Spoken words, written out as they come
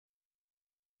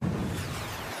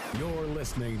You're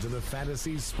listening to the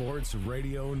Fantasy Sports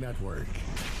Radio Network.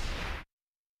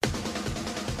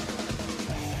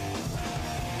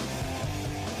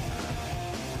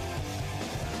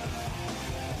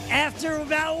 After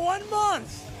about 1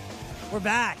 month, we're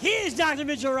back. He is Dr.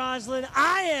 Mitchell Roslin.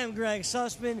 I am Greg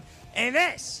Sussman. And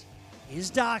this is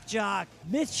Doc Jock.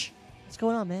 Mitch, what's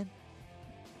going on, man?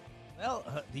 Well,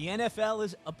 the NFL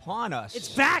is upon us. It's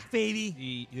back,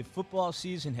 baby. The football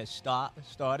season has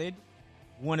started.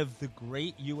 One of the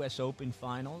great U.S. Open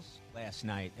finals last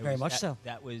night. Very much so.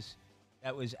 That was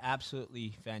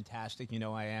absolutely fantastic. You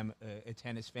know, I am a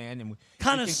tennis fan, and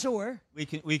Connoisseur. We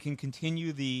can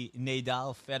continue the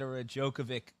Nadal, Federer,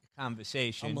 Djokovic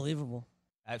conversation. Unbelievable.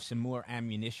 I have some more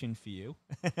ammunition for you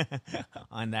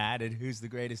on that, and who's the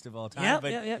greatest of all time.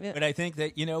 Yep. But I think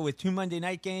that, you know, with 2 Monday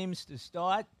night games to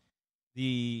start,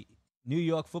 the New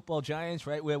York Football Giants,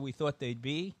 right where we thought they'd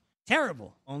be.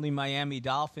 Terrible. Only Miami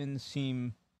Dolphins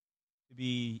seem to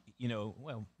be, you know,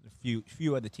 well, a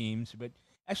few other teams. But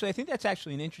actually, I think that's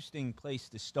actually an interesting place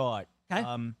to start. Okay.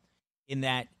 In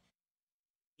that,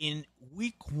 in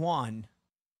week 1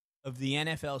 of the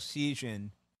NFL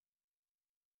season,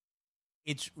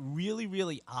 it's really,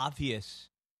 really obvious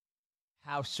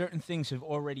how certain things have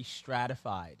already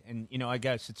stratified. And, you know, I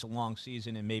guess it's a long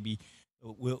season, and maybe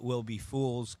we'll be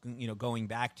fools, you know, going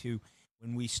back to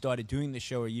when we started doing the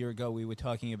show a year ago. We were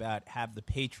talking about have the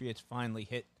Patriots finally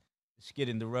hit the skid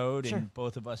in the road, Sure. and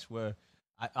both of us were,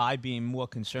 I being more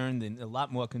concerned, a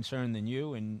lot more concerned than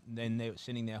you, and then they were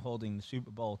sitting there holding the Super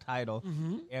Bowl title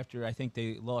after I think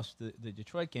they lost the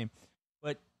Detroit game.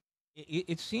 But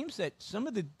it seems that some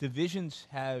of the divisions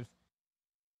have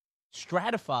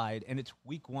stratified, and it's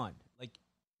week 1.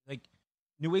 Like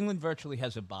New England virtually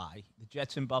has a bye. The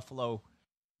Jets and Buffalo,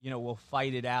 you know, will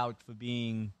fight it out for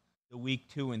being the week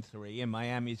 2 and 3, and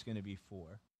Miami's going to be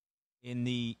 4. In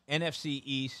the NFC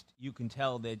East, you can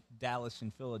tell that Dallas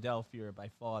and Philadelphia are by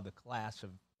far the class of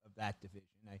that division.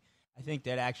 I think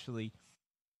that actually,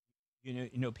 you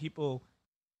know, people,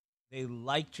 they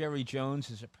like Jerry Jones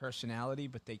as a personality,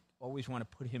 but they always want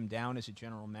to put him down as a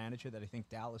general manager. That I think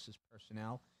Dallas's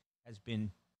personnel has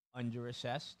been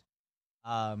underassessed.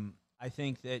 I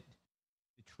think that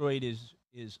Detroit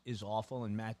is awful,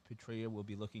 and Matt Patricia will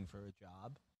be looking for a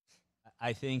job.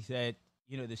 I think that,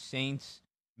 you know, the Saints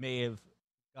may have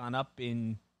gone up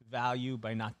in value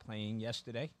by not playing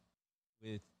yesterday,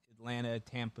 with Atlanta,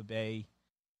 Tampa Bay,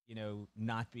 you know,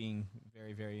 not being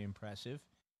very, very impressive.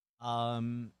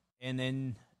 And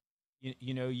then,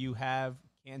 you know, you have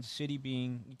Kansas City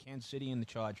and the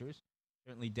Chargers.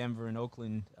 Certainly Denver and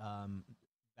Oakland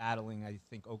battling. I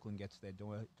think Oakland gets their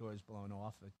doors blown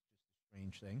off. It's just a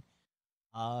strange thing.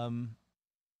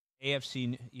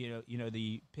 AFC, you know,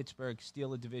 the Pittsburgh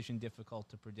Steelers division, difficult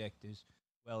to predict, as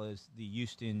well as the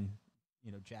Houston,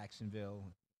 you know, Jacksonville,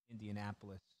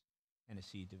 Indianapolis,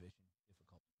 Tennessee division,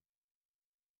 difficult.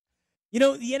 You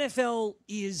know, the NFL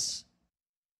is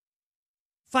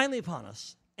finally upon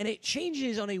us, and it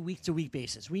changes on a week-to-week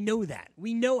basis. We know that.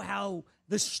 We know how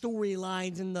the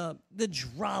storylines and the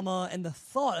drama and the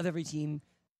thought of every team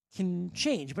can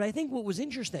change. But I think what was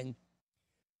interesting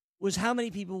was how many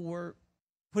people were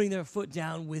putting their foot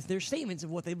down with their statements of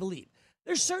what they believe.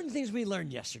 There's certain things we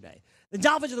learned yesterday. The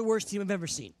Dolphins are the worst team I've ever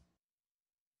seen.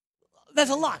 That's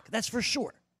a lock. That's for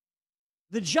sure.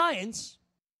 The Giants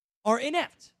are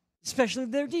inept, especially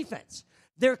their defense.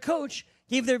 Their coach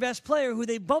gave their best player, who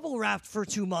they bubble wrapped for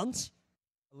 2 months,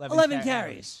 11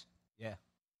 carries. Yeah.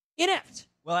 Inept.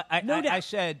 Well, No doubt. I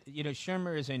said, you know,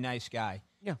 Shermer is a nice guy.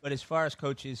 Yeah. But as far as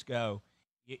coaches go,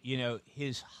 you know,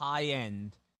 his high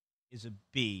end is a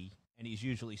B, and he's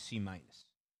usually C-.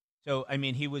 So, I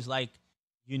mean, he was like,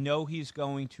 you know, he's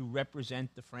going to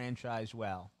represent the franchise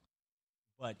well,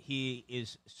 but he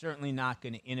is certainly not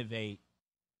going to innovate,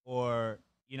 or,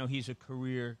 you know, he's a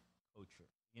career coacher,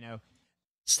 you know.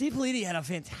 Steve Politi had a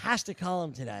fantastic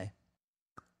column today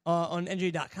on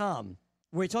NJ.com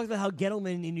where he talked about how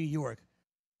Gettleman in New York,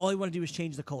 all he wanted to do was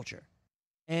change the culture.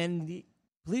 And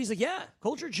Politi's like, yeah,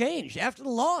 culture changed. After the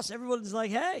loss, everyone's like,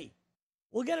 hey,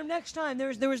 we'll get him next time. There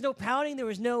was no pouting. There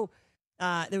was no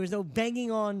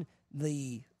banging on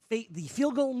the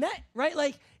field goal net, right?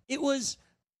 Like, it was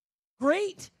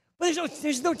great, but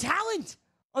there's no talent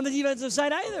on the defensive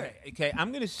side either. Okay,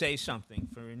 I'm going to say something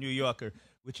for a New Yorker,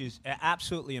 which is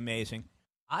absolutely amazing.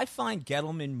 I find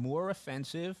Gettleman more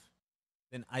offensive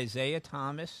than Isaiah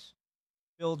Thomas,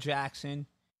 Phil Jackson,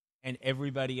 and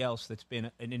everybody else that's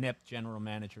been an inept general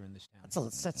manager in this town.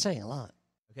 That's saying a lot.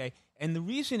 Okay, and the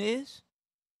reason is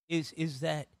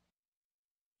that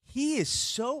he is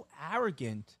so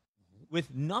arrogant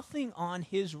with nothing on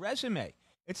his resume.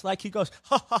 It's like he goes,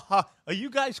 ha, ha, ha, are you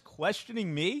guys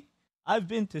questioning me? I've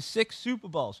been to 6 Super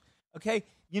Bowls. Okay?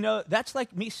 That's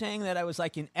like me saying that I was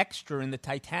like an extra in the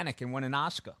Titanic and won an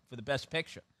Oscar for the Best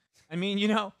Picture. I mean,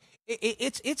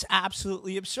 it's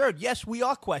absolutely absurd. Yes, we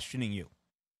are questioning you.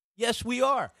 Yes, we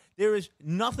are. There is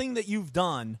nothing that you've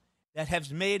done that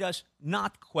has made us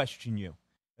not question you.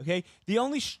 Okay? The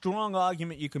only strong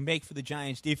argument you can make for the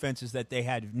Giants defense is that they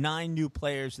had 9 new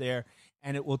players there,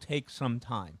 and it will take some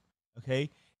time. Okay?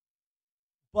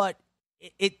 But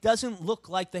it doesn't look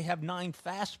like they have 9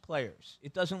 fast players.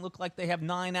 It doesn't look like they have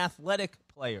 9 athletic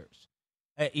players.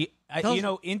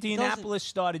 Indianapolis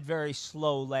started very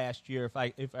slow last year, if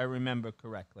I remember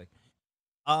correctly.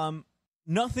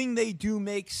 Nothing they do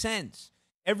makes sense.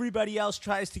 Everybody else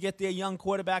tries to get their young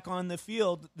quarterback on the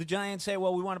field. The Giants say,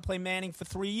 well, we want to play Manning for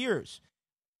 3 years.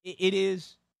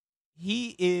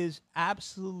 He is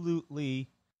absolutely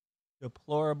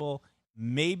deplorable.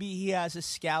 Maybe he has a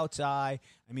scout's eye.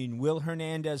 I mean, Will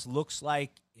Hernandez looks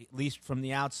like, at least from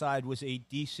the outside, was a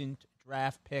decent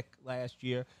draft pick last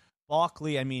year.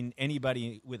 Barkley, I mean,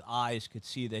 anybody with eyes could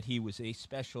see that he was a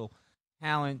special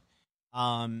talent.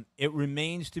 It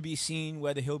remains to be seen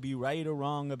whether he'll be right or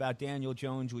wrong about Daniel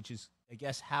Jones, which is, I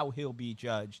guess, how he'll be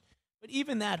judged. But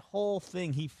even that whole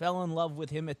thing, he fell in love with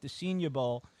him at the Senior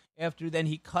Bowl. After then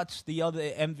he cuts the other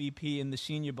MVP in the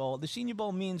Senior Bowl. The Senior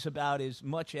Bowl means about as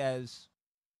much as,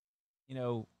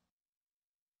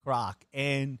 Croc.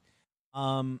 And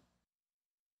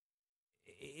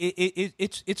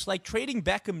it's like trading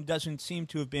Beckham doesn't seem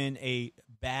to have been a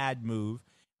bad move.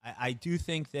 I do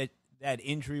think that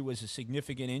injury was a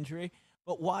significant injury,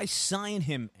 but why sign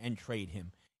him and trade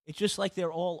him? It's just like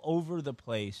they're all over the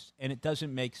place, and it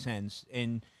doesn't make sense.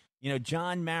 And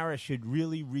John Mara should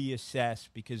really reassess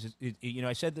because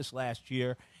I said this last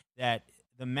year that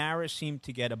the Mara seemed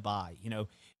to get a bye.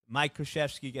 Mike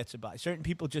Krzyzewski gets a bye. Certain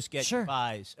people just get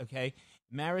buys. Okay,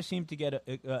 Mara seemed to get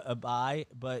a bye,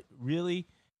 but really,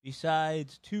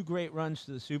 besides 2 great runs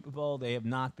to the Super Bowl, they have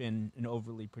not been an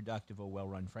overly productive or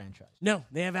well-run franchise. No,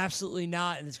 they have absolutely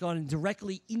not, and it's gone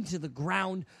directly into the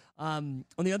ground. On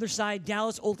the other side,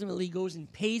 Dallas ultimately goes and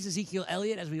pays Ezekiel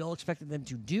Elliott, as we all expected them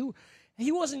to do.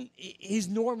 He wasn't his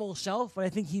normal self, but I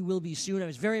think he will be soon. I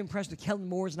was very impressed with Kellen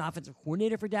Moore as an offensive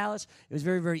coordinator for Dallas. It was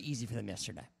very, very easy for them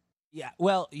yesterday. Yeah,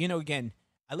 well, again,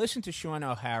 I listened to Sean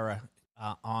O'Hara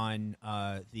on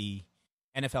the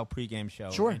NFL pregame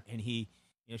show. Sure. And he,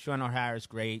 Sean O'Hara is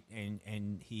great,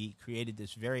 and he created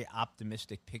this very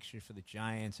optimistic picture for the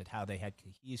Giants at how they had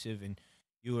cohesive, and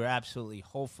you were absolutely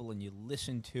hopeful, and you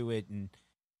listened to it, and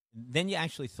then you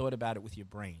actually thought about it with your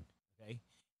brain, okay?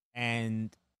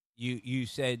 And you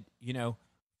said,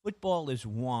 football is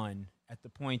won at the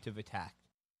point of attack.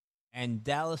 And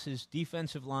Dallas's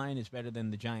defensive line is better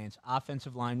than the Giants'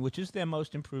 offensive line, which is their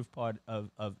most improved part of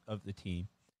the team.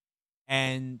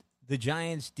 And the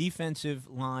Giants' defensive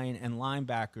line and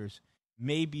linebackers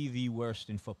may be the worst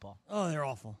in football. Oh, they're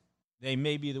awful. They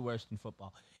may be the worst in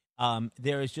football.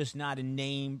 There is just not a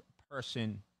named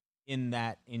person in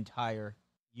that entire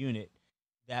unit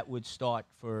that would start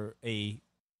for a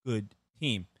good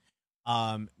team.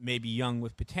 Maybe young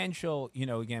with potential,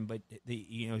 again, but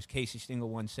as Casey Stengel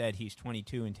once said, he's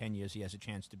 22 in 10 years. He has a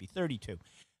chance to be 32.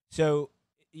 So,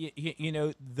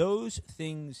 those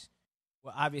things,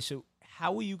 well, obviously,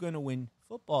 how are you going to win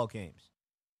football games?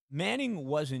 Manning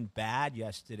wasn't bad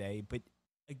yesterday, but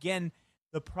again,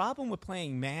 the problem with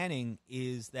playing Manning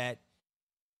is that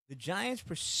the Giants'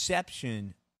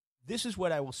 perception, this is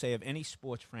what I will say of any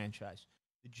sports franchise,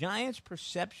 the Giants'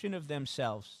 perception of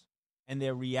themselves and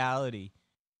their reality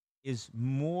is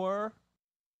more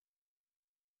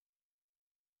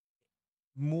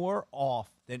off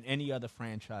than any other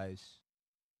franchise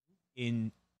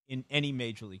in any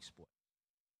major league sport.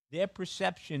 Their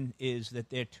perception is that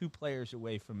they're 2 players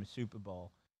away from a Super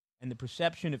Bowl, and the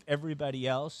perception of everybody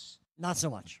else, not so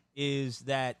much, is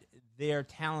that their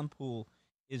talent pool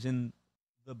is in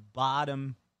the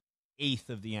bottom 1/8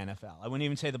 of the NFL. I wouldn't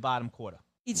even say the bottom quarter.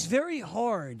 It's very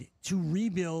hard to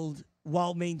rebuild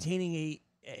while maintaining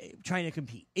trying to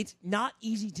compete. It's not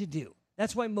easy to do.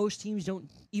 That's why most teams don't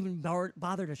even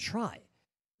bother to try.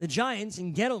 The Giants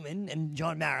and Gettleman and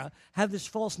John Mara have this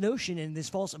false notion and this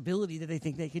false ability that they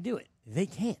think they can do it. They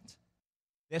can't.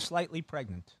 They're slightly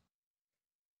pregnant.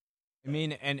 I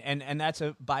mean, and that's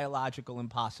a biological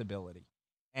impossibility.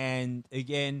 And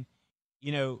again,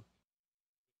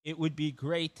 it would be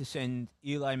great to send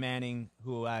Eli Manning,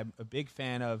 who I'm a big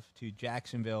fan of, to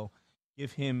Jacksonville,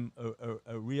 give him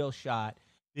a real shot,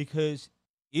 because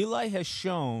Eli has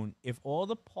shown if all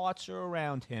the parts are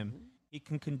around him, he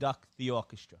can conduct the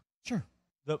orchestra. Sure.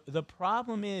 The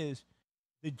problem is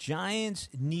the Giants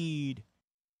need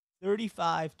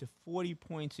 35 to 40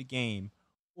 points a game,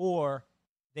 or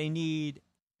they need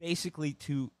basically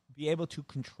to be able to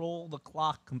control the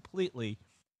clock completely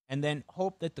and then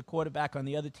hope that the quarterback on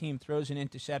the other team throws an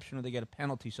interception or they get a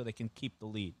penalty so they can keep the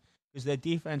lead. Because their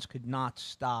defense could not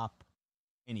stop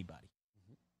anybody.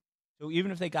 So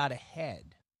even if they got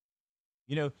ahead,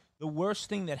 the worst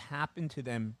thing that happened to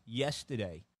them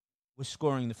yesterday was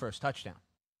scoring the first touchdown.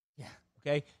 Yeah.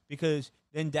 Okay? Because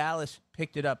then Dallas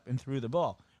picked it up and threw the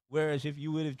ball. Whereas if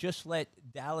you would have just let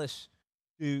Dallas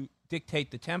to dictate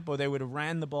the tempo, they would have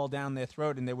ran the ball down their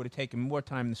throat and they would have taken more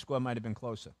time and the score might have been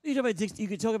closer. You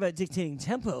could talk about dictating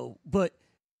tempo, but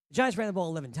the Giants ran the ball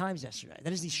 11 times yesterday.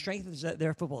 That is the strength of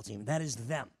their football team. That is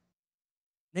them.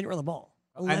 They didn't run the ball.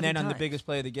 And then on times. the biggest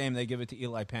play of the game, they give it to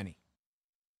Eli Penny.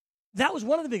 That was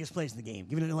one of the biggest plays in the game,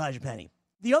 given to Elijah Penny.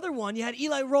 The other one, you had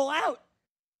Eli roll out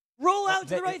to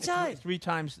the right side. Three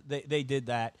times they did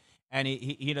that. And,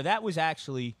 that was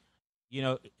actually,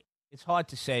 it's hard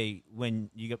to say when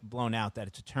you get blown out that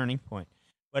it's a turning point.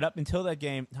 But up until that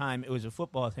time, it was a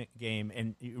football game.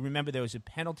 And you remember there was a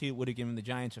penalty that would have given the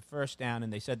Giants a first down,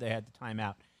 and they said they had the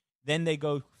timeout. Then they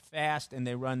go fast and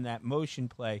they run that motion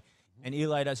play. And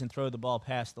Eli doesn't throw the ball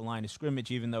past the line of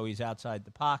scrimmage, even though he's outside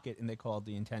the pocket, and they called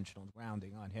the intentional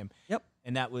grounding on him. Yep.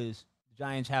 And that was the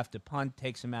Giants have to punt,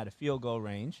 takes him out of field goal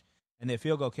range, and their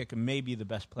field goal kicker may be the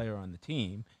best player on the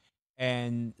team.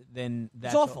 And then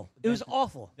that's awful. It was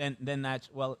awful. Then that's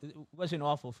it wasn't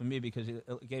awful for me because it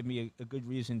gave me a good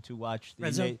reason to watch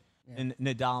the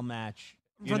Nadal match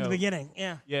from the beginning.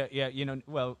 Yeah. Yeah.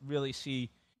 Really see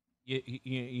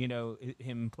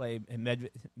him play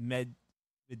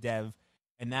Medvedev,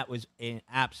 and that was an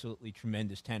absolutely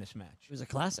tremendous tennis match. It was a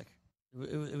classic.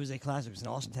 It was a classic. It was an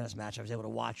awesome tennis match. I was able to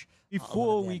watch.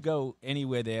 Before we go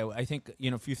anywhere there, I think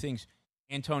a few things.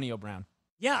 Antonio Brown.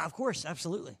 Yeah, of course,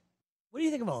 absolutely. What do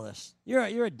you think of all this?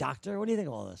 You're a doctor. What do you think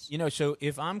of all this? So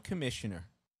if I'm commissioner,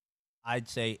 I'd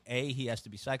say he has to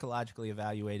be psychologically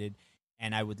evaluated,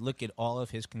 and I would look at all of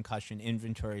his concussion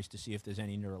inventories to see if there's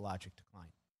any neurologic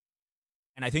decline.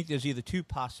 And I think there's either two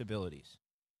possibilities.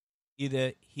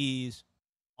 Either he's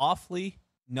awfully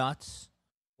nuts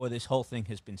or this whole thing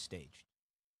has been staged.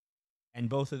 And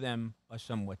both of them are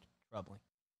somewhat troubling.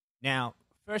 Now,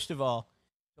 first of all,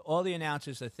 to all the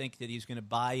announcers that think that he's going to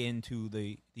buy into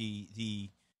the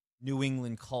New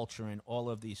England culture and all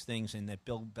of these things and that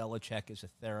Bill Belichick is a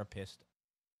therapist,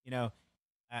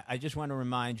 I just want to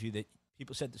remind you that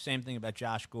people said the same thing about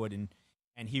Josh Gordon,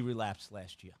 and he relapsed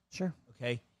last year. Sure.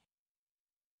 Okay?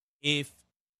 If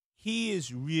he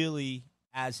is really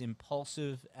as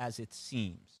impulsive as it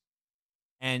seems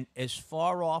and as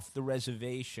far off the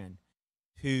reservation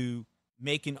to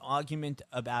make an argument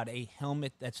about a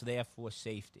helmet that's there for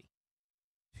safety,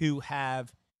 to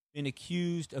have been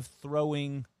accused of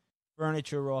throwing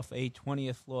furniture off a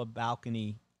 20th floor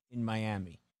balcony in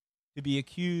Miami, to be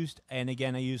accused, and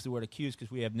again I use the word accused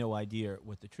because we have no idea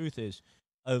what the truth is,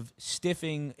 of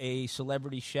stiffing a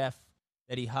celebrity chef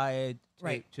that he hired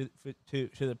to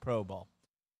the Pro Bowl,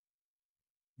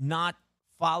 not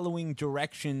following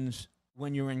directions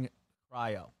when you're in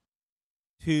cryo,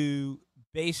 to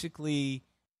basically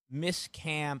miss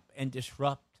camp and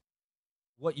disrupt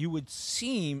what you would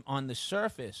seem on the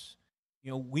surface.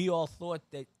 We all thought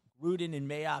that Gruden and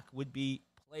Mayock would be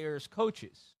players'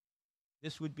 coaches.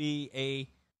 This would be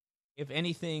if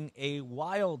anything, a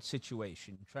wild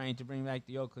situation, trying to bring back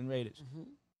the Oakland Raiders. Mm-hmm.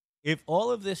 If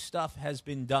all of this stuff has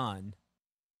been done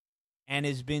and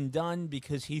has been done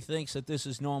because he thinks that this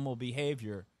is normal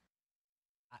behavior,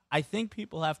 I think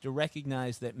people have to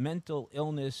recognize that mental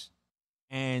illness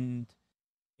and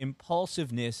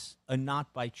impulsiveness are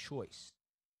not by choice.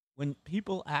 When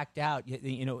people act out,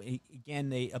 again,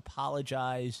 they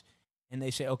apologize and they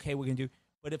say, okay, we're going to do,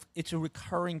 but if it's a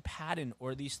recurring pattern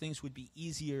or these things would be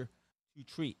easier to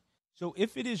treat. So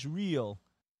if it is real,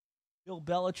 Bill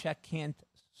Belichick can't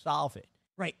solve it.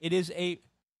 Right. It is a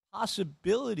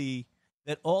possibility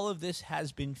that all of this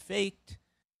has been faked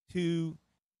to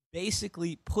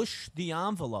basically push the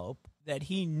envelope, that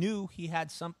he knew he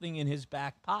had something in his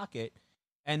back pocket,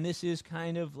 and this is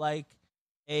kind of like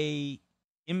a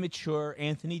immature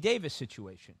Anthony Davis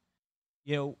situation.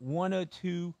 One or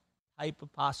two type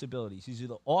of possibilities. He's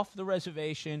either off the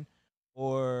reservation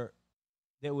or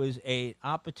there was an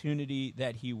opportunity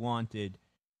that he wanted,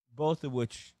 both of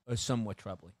which are somewhat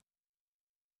troubling.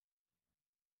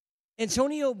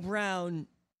 Antonio Brown,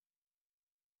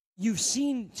 you've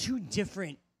seen two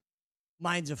different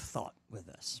minds of thought with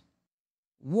this.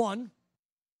 One,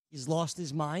 he's lost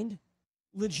his mind,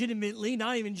 legitimately,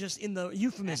 not even just in the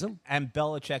euphemism. And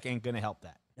Belichick ain't going to help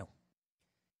that. No.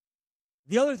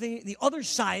 The other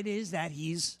side is that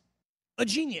he's a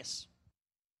genius.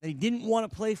 That he didn't want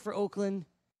to play for Oakland,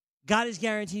 got his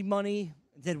guaranteed money,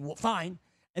 did fine.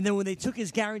 And then when they took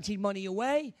his guaranteed money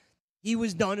away, he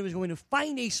was done. He was going to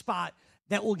find a spot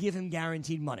that will give him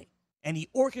guaranteed money. And he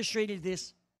orchestrated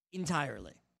this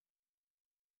entirely.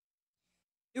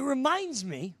 It reminds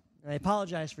me, and I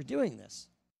apologize for doing this,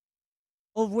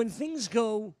 of when things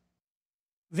go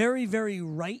very, very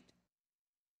right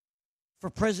for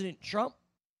President Trump,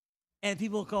 and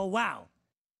people go, wow,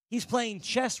 he's playing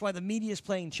chess while the media is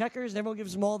playing checkers, and everyone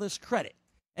gives him all this credit.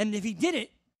 And if he did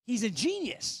it, he's a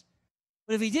genius.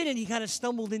 But if he didn't, he kind of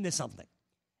stumbled into something.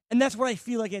 And that's what I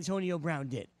feel like Antonio Brown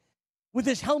did. With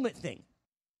this helmet thing,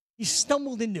 he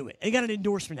stumbled into it, and he got an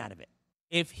endorsement out of it.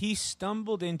 If he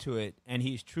stumbled into it and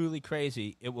he's truly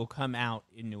crazy, it will come out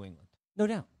in New England. No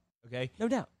doubt. Okay? No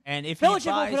doubt. And if Belichick he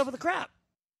won't buys, put up with the crap.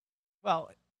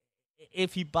 well,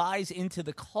 if he buys into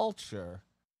the culture,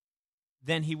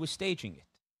 then he was staging it.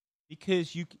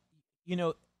 Because you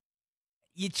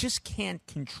just can't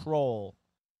control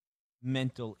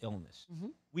mental illness. Mm-hmm.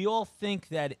 We all think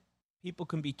that people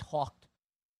can be talked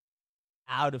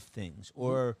out of things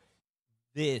or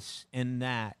this and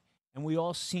that. And we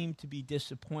all seem to be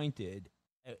disappointed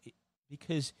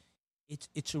because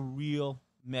it's a real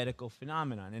medical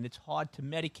phenomenon, and it's hard to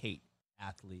medicate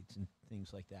athletes and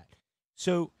things like that.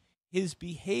 So his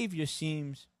behavior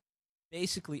seems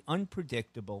basically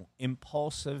unpredictable,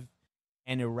 impulsive,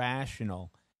 and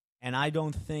irrational. And I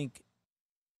don't think,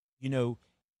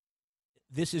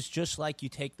 this is just like you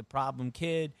take the problem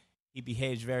kid. He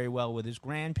behaves very well with his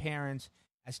grandparents.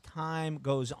 As time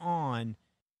goes on,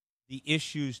 the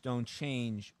issues don't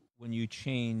change when you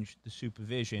change the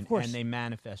supervision, and they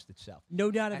manifest itself.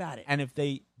 No doubt about it. And if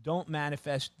they don't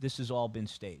manifest, this has all been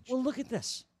staged. Well, look at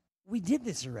this. We did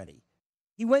this already.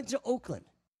 He went to Oakland,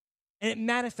 and it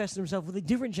manifested himself with a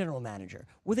different general manager,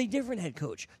 with a different head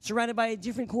coach, surrounded by a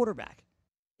different quarterback.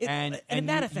 And it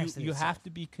manifested you itself. have to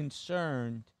be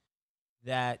concerned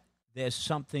that there's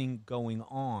something going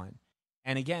on.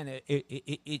 And again,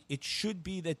 it should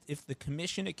be that if the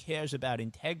commissioner cares about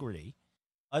integrity,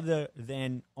 other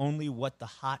than only what the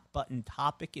hot button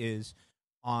topic is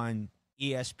on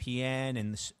ESPN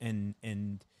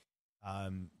and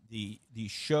the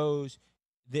shows,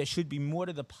 there should be more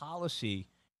to the policy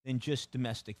than just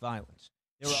domestic violence.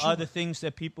 There are other things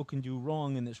that people can do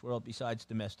wrong in this world besides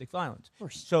domestic violence. Of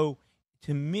course. So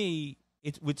to me,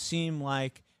 it would seem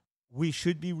like we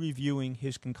should be reviewing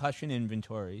his concussion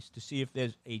inventories to see if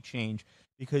there's a change,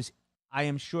 because I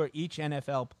am sure each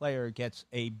NFL player gets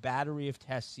a battery of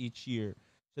tests each year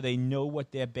so they know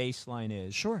what their baseline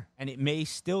is. Sure. And it may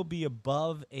still be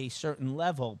above a certain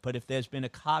level, but if there's been a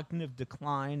cognitive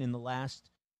decline in the last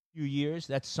few years,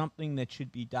 that's something that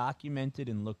should be documented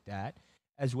and looked at,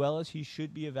 as well as he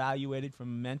should be evaluated from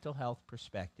a mental health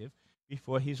perspective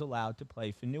before he's allowed to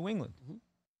play for New England. Mm-hmm.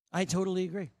 I totally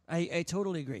agree. I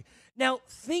totally agree. Now,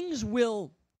 things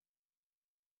will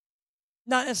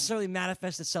not necessarily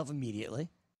manifest itself immediately.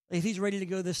 Like if he's ready to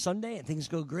go this Sunday and things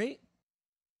go great,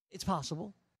 it's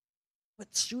possible.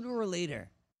 But sooner or later,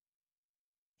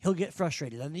 he'll get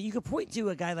frustrated. I mean, you could point to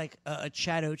a guy like a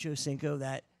Chad Ochocinco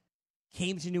that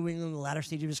came to New England in the latter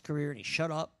stage of his career, and he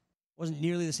shut up. Wasn't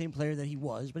nearly the same player that he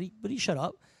was, but he shut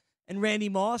up. And Randy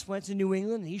Moss went to New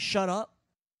England, and he shut up.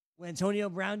 When Antonio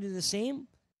Brown did the same,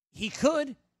 he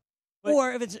could. But,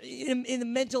 or if it's in the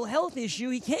mental health issue,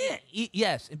 he can't.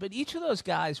 Yes, but each of those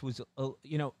guys was,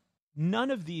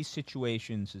 none of these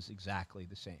situations is exactly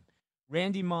the same.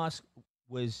 Randy Moss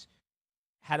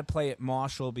had to play at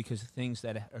Marshall because of things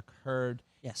that occurred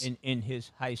in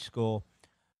his high school,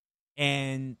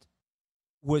 and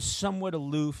was somewhat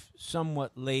aloof,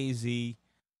 somewhat lazy,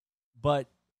 but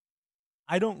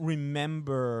I don't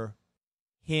remember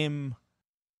him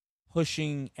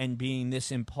pushing and being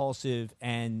this impulsive,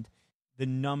 and the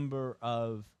number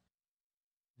of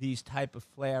these type of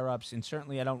flare-ups, and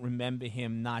certainly I don't remember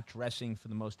him not dressing for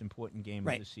the most important game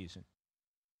of the season.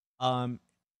 Chad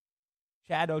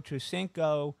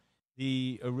Ochocinco,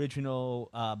 the original,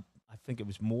 I think it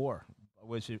was Moore.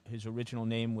 His original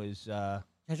name was Chad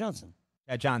Johnson.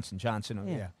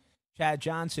 Chad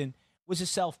Johnson was a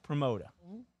self-promoter.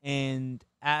 Mm-hmm. And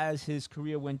as his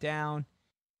career went down,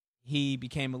 he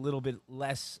became a little bit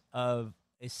less of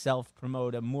a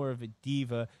self-promoter, more of a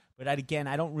diva. But I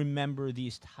don't remember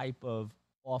these type of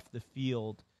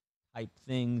off-the-field type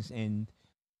things and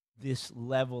this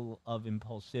level of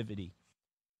impulsivity.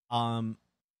 I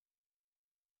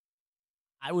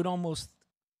would almost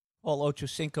call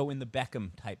Ochocinco in the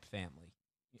Beckham type family.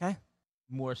 Okay.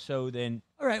 More so than...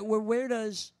 All right, where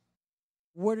does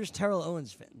Terrell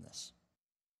Owens fit in this?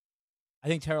 I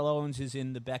think Terrell Owens is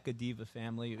in the Becca Diva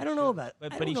family. I don't know about,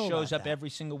 but he shows up every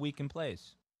single week and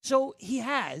plays. So he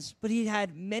has, but he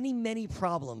had many, many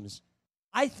problems,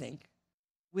 I think,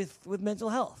 with mental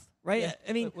health, right? Yeah,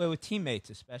 I mean, with teammates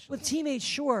especially. With teammates,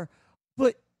 sure,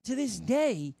 but to this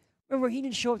day, remember he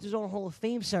didn't show up to his own Hall of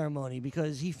Fame ceremony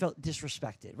because he felt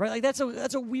disrespected, right? Like that's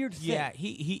a weird thing. Yeah,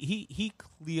 he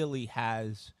clearly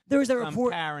has. There was that some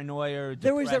report. Paranoia. Or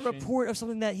there was that depression. report of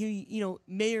something that he,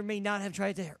 may or may not have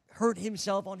tried to hurt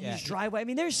himself on his driveway. I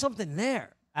mean, there's something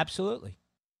there. Absolutely.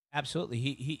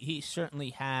 He certainly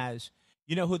has.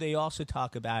 You know who they also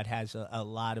talk about has a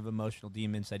lot of emotional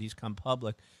demons that he's come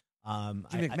public. Jim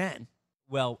McMahon.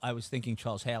 Well, I was thinking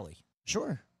Charles Haley.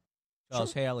 Sure.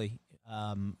 Charles Haley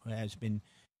has been.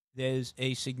 There's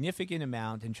a significant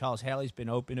amount, and Charles Haley's been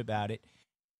open about it.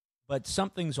 But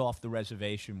something's off the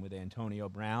reservation with Antonio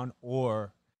Brown,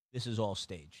 or this is all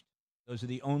staged. Those are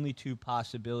the only two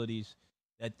possibilities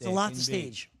that it's a lot to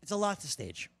stage. It's a lot to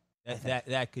stage.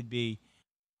 That could be.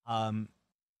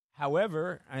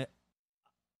 However,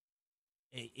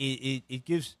 it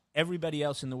gives everybody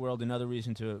else in the world another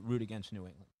reason to root against New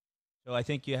England. So I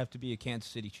think you have to be a Kansas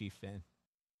City Chief fan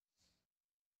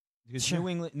because sure.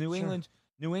 New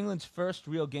England's first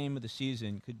real game of the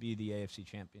season could be the AFC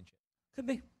Championship. Could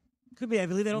be. I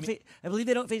believe they don't. I believe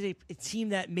they don't face a team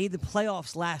that made the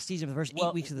playoffs last season for the first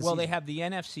 8 weeks of the season. Well, they have the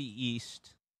NFC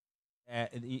East,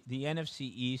 the NFC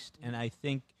East, and I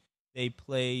think they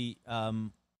play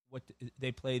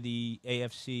they play the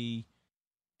AFC.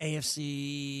 I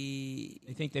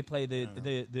think they play the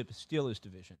Steelers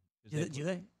division. Do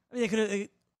they? I mean, they could have. Well,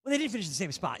 they didn't finish in the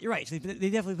same spot. You're right. So they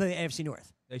definitely play the AFC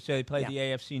North. They say they play the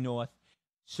AFC North.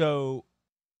 So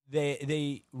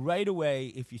they right away,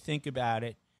 if you think about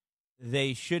it,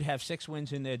 they should have 6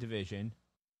 wins in their division.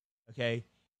 Okay,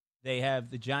 they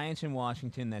have the Giants in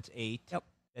Washington. That's 8. Yep.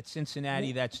 That's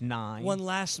Cincinnati. That's 9. One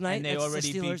last night. And they that's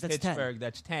already the Steelers, beat that's Pittsburgh. 10.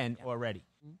 That's 10 already.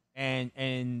 Mm-hmm.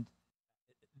 And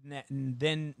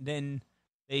then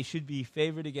they should be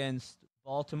favored against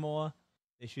Baltimore.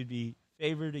 They should be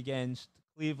favored against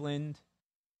Cleveland.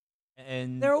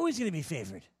 And they're always going to be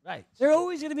favored. Right. They're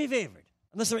always going to be favored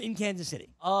unless they're in Kansas City.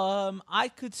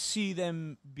 I could see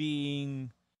them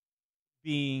being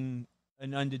an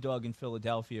underdog in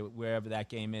Philadelphia, wherever that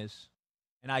game is.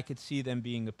 And I could see them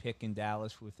being a pick in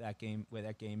Dallas with that game, where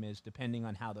that game is, depending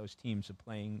on how those teams are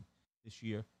playing this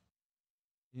year.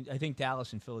 I think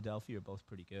Dallas and Philadelphia are both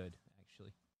pretty good,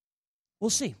 actually. We'll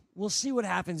see. We'll see what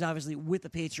happens, obviously, with the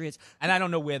Patriots. And I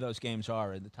don't know where those games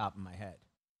are at the top of my head.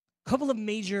 A couple of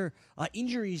major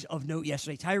injuries of note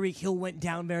yesterday. Tyreek Hill went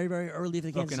down very, very early for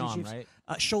the Kansas City Chiefs. Right?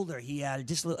 Shoulder. He had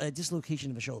a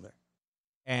dislocation of a shoulder.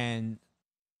 And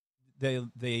they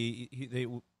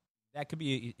that could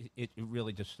be. It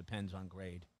really just depends on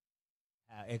grade.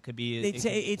 It could be.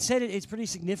 It said it's pretty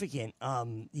significant.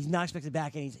 He's not expected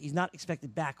back, and he's not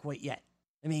expected back quite yet.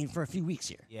 I mean, for a few weeks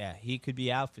here. Yeah, he could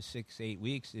be out for 6-8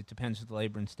 weeks. It depends if the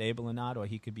labor and stable or not, or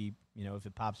he could be, if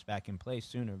it pops back in place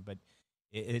sooner. But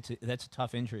that's a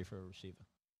tough injury for a receiver.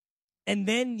 And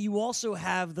then you also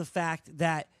have the fact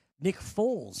that Nick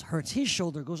Foles hurts his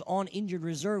shoulder, goes on injured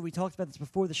reserve. We talked about this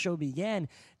before the show began.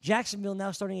 Jacksonville now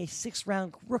starting a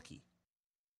 6th-round rookie.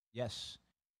 Yes.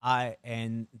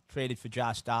 And traded for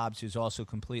Josh Dobbs, who's also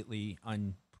completely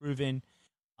unproven.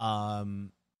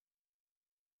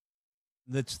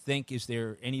 Let's think, is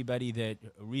there anybody that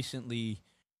recently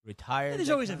retired? There's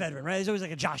always a veteran, right? There's always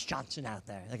like a Josh Johnson out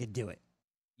there that could do it.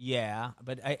 Yeah,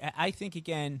 but I think,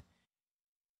 again,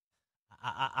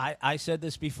 I said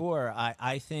this before.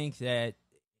 I think that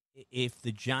if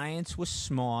the Giants were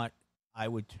smart, I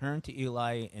would turn to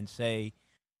Eli and say,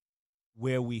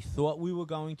 where we thought we were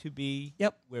going to be,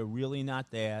 we're really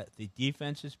not there. The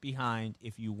defense is behind.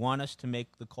 If you want us to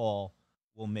make the call,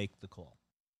 we'll make the call.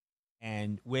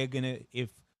 And we're going to, if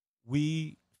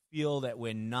we feel that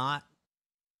we're not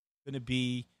going to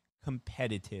be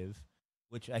competitive,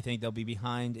 which I think they'll be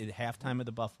behind at halftime of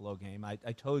the Buffalo game. I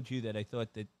told you that I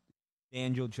thought that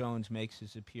Daniel Jones makes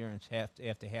his appearance after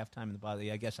halftime in the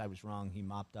Buffalo. I guess I was wrong. He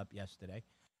mopped up yesterday.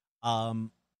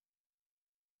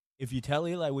 If you tell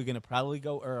Eli we're going to probably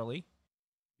go early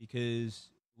because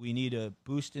we need a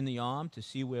boost in the arm to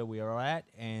see where we are at,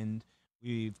 and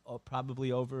we've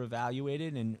probably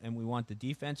over-evaluated, and we want the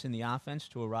defense and the offense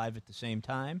to arrive at the same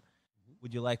time.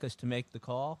 Would you like us to make the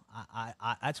call?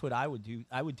 I that's what I would do.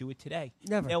 I would do it today.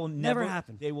 Never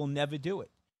happen. They will never do it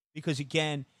because,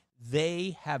 again,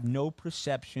 they have no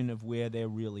perception of where they're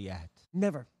really at.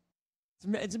 Never.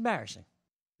 It's embarrassing.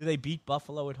 Do they beat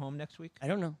Buffalo at home next week? I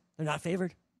don't know. They're not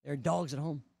favored. They're dogs at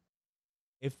home.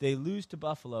 If they lose to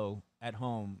Buffalo at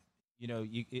home,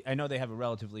 I know they have a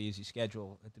relatively easy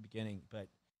schedule at the beginning, but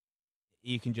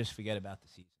you can just forget about the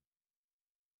season.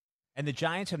 And the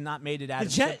Giants have not made it out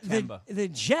of September. The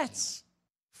Jets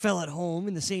fell at home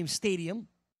in the same stadium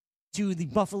to the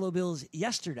Buffalo Bills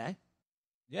yesterday.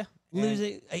 Yeah.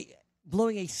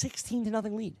 Blowing a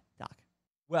 16-0 lead, Doc.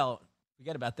 Well,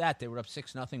 forget about that. They were up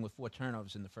 6-0 with 4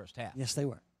 turnovers in the first half. Yes, they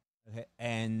were. Okay.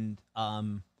 And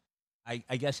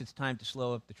I guess it's time to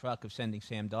slow up the truck of sending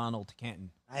Sam Darnold to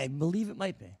Canton. I believe it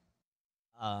might be.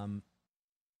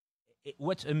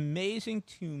 What's amazing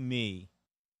to me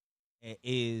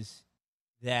is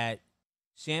that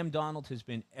Sam Darnold has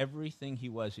been everything he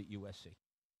was at USC.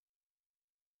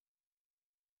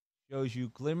 Shows you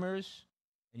glimmers,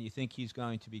 and you think he's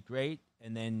going to be great,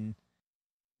 and then,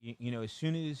 as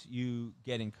soon as you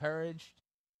get encouraged,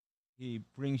 he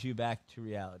brings you back to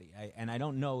reality. I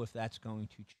don't know if that's going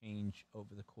to change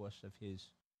over the course of his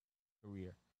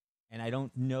career. And I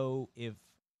don't know if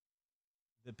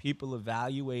the people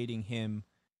evaluating him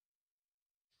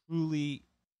truly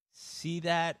see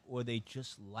that, or they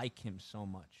just like him so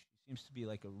much. He seems to be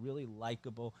like a really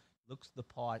likable, looks the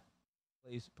part,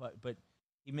 plays, but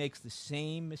he makes the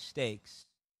same mistakes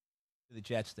to the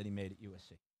Jets that he made at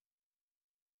USC.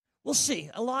 We'll see.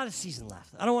 A lot of season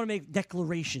left. I don't want to make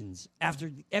declarations after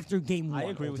game one. I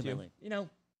agree ultimately. with you.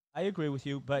 I agree with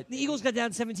you, but the Eagles got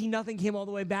down 17-0, came all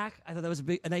the way back. I thought that was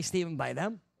a nice statement by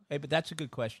them. Hey, but that's a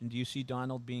good question. Do you see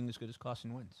Darnold being as good as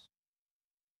Carson Wentz?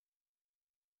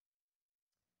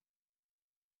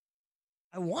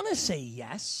 I want to say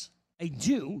yes. I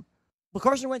do. But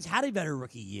Carson Wentz had a better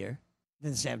rookie year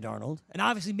than Sam Darnold, and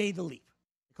obviously made the leap.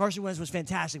 Carson Wentz was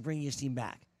fantastic bringing his team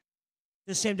back.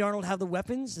 Does Sam Darnold have the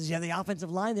weapons? Does he have the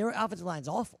offensive line? Their offensive line's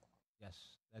awful. Yes,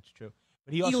 that's true.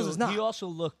 But he also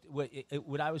looked,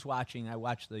 what I was watching, I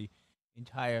watched the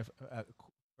entire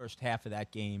first half of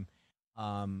that game.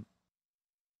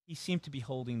 He seemed to be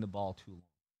holding the ball too long.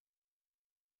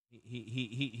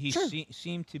 He Sure.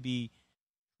 seemed to be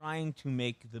trying to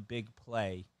make the big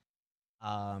play,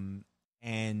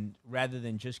 and rather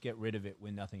than just get rid of it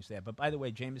when nothing's there. But by the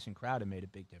way, Jamison Crowder made a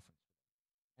big difference,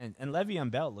 and Le'Veon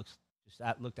Bell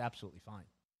looked absolutely fine.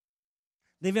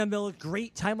 Le'Veon Bell looked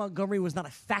great. Ty Montgomery was not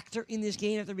a factor in this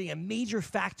game after being a major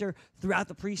factor throughout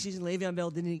the preseason. Le'Veon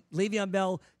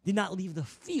Bell did not leave the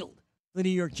field for the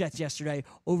New York Jets yesterday.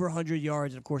 Over 100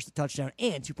 yards, and of course the touchdown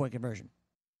and 2-point conversion.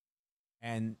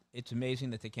 And it's amazing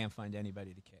that they can't find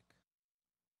anybody to kick.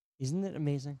 Isn't it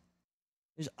amazing?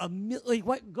 There's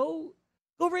go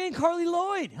bring in Carly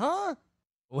Lloyd, huh?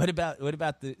 What about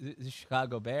the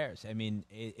Chicago Bears? I mean,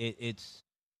 it's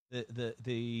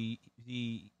the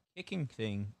kicking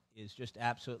thing is just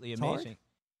absolutely amazing.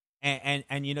 And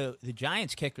the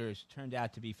Giants kickers turned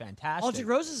out to be fantastic. Aldrich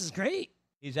Roses is great.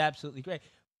 He's absolutely great.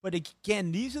 But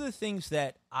again, these are the things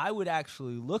that I would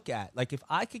actually look at. Like if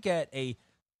I could get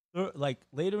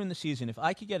later in the season, if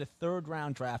I could get a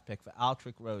 3rd-round draft pick for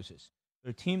Aldrich Roses, for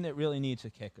a team that really needs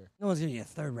a kicker. No one's going to get a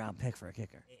 3rd-round pick for a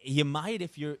kicker. You might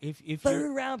if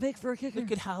 3rd-round pick for a kicker?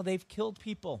 Look at how they've killed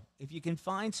people. If you can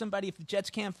find somebody, if the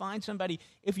Jets can't find somebody,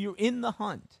 if you're in the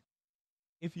hunt,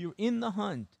 you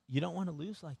don't want to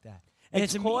lose like that. And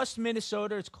it's cost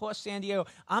Minnesota, it's cost San Diego.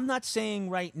 I'm not saying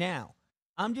right now.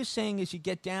 I'm just saying as you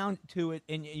get down to it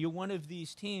and you're one of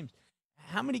these teams,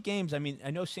 how many games? I mean, I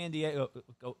know San Diego,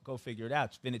 go figure it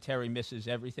out. Vinatieri misses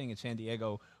everything and San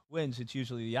Diego wins. It's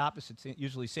usually the opposite.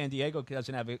 Usually San Diego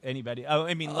doesn't have anybody.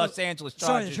 Los Angeles Chargers.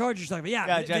 Sorry, the Chargers talking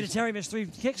about. Yeah, Vinatieri missed 3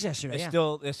 kicks yesterday.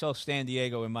 They're still San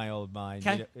Diego in my old mind.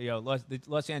 Okay. The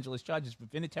Los Angeles Chargers. But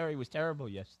Vinatieri was terrible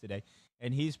yesterday.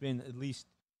 And he's been, at least,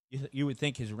 you would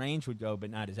think his range would go, but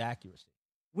not his accuracy.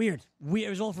 Weird. It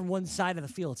was all from one side of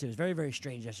the field, too. It was very, very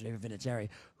strange yesterday for Vinatieri,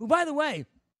 who, by the way,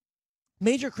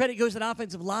 major credit goes to the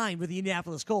offensive line with the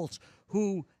Indianapolis Colts,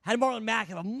 who had Marlon Mack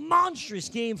have a monstrous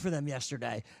game for them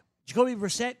yesterday. Jacoby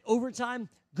Brissett, overtime,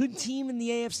 good team in the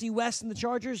AFC West and the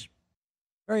Chargers.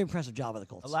 Very impressive job by the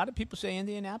Colts. A lot of people say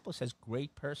Indianapolis has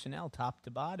great personnel top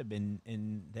to bottom,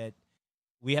 and that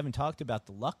we haven't talked about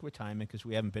the Luck retirement because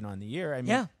we haven't been on the air. I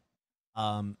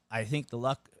mean, I think the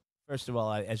Luck, first of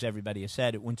all, as everybody has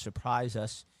said, it wouldn't surprise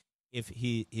us if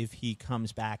he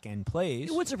comes back and plays.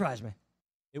 It would surprise me.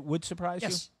 It would surprise you?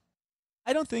 Yes.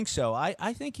 I don't think so.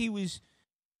 I think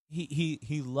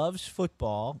he loves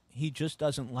football. He just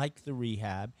doesn't like the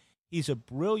rehab. He's a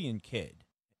brilliant kid.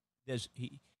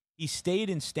 He stayed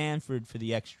in Stanford for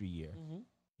the extra year. Mm-hmm.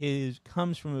 He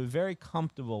comes from a very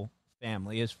comfortable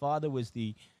family. His father was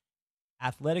the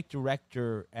athletic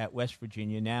director at West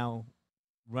Virginia, now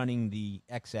running the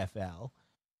XFL.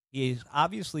 He has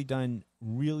obviously done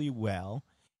really well,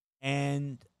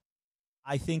 and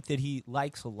I think that he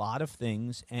likes a lot of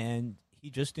things, and he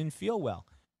just didn't feel well.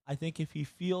 I think if he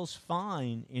feels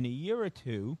fine in a year or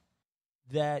two,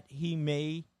 that he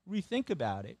may rethink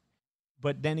about it.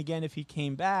 But then again, if he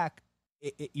came back,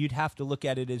 you'd have to look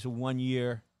at it as a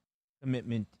 1-year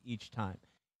commitment each time.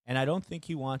 And I don't think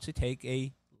he wants to take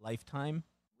a lifetime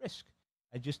risk.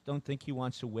 I just don't think he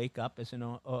wants to wake up as an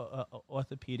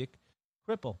orthopedic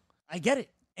cripple. I get it.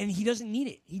 And he doesn't need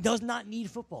it. He does not need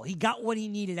football. He got what he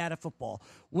needed out of football.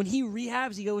 When he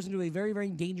rehabs, he goes into a very, very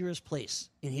dangerous place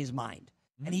in his mind.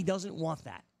 Mm-hmm. And he doesn't want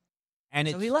that. And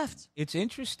so he left. It's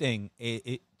interesting.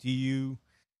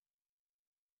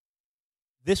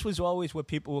 This was always what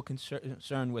people were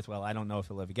concerned with. Well, I don't know if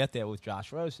he'll ever get there with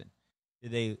Josh Rosen. Do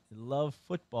they love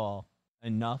football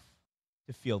enough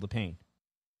to feel the pain?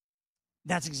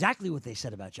 That's exactly what they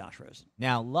said about Josh Rosen.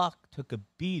 Now, Luck took a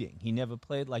beating. He never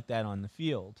played like that on the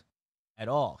field at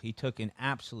all. He took an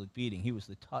absolute beating. He was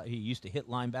he used to hit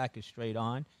linebackers straight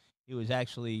on. He was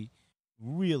actually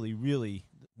really, really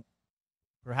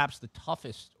perhaps the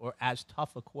toughest or as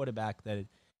tough a quarterback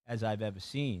as I've ever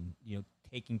seen,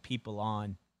 taking people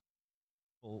on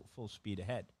full speed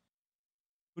ahead.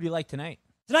 Who do you like tonight?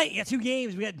 Tonight, you got 2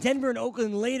 games. We got Denver and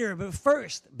Oakland later, but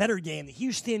first, better game, the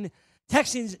Houston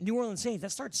Texans, New Orleans Saints.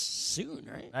 That starts soon,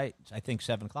 right? I think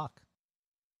 7 o'clock.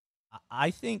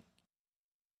 I think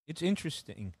it's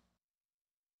interesting.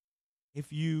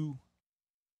 If you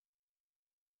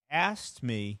asked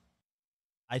me,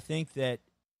 I think that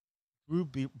Drew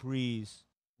Brees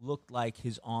looked like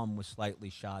his arm was slightly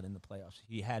shot in the playoffs.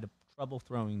 He had trouble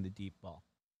throwing the deep ball.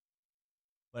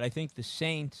 But I think the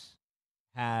Saints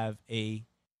have a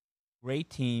great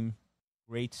team,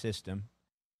 great system.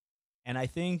 And I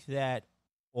think that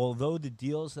although the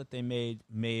deals that they made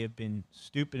may have been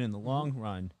stupid in the long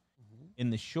run, in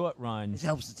the short run, it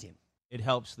helps the team. It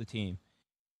helps the team.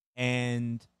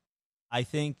 And I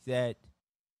think that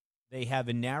they have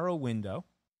a narrow window.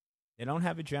 They don't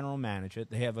have a general manager.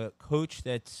 They have a coach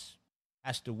that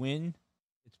has to win.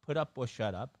 It's put up or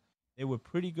shut up. They were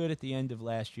pretty good at the end of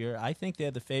last year. I think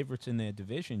they're the favorites in their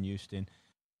division, Houston.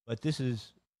 But this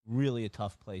is really a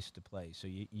tough place to play. So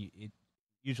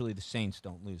usually the Saints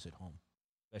don't lose at home,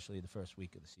 especially the first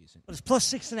week of the season. But it's plus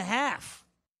 6.5.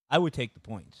 I would take the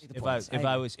points.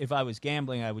 If I was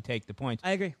gambling, I would take the points.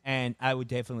 I agree. And I would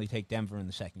definitely take Denver in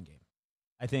the second game.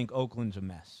 I think Oakland's a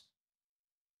mess.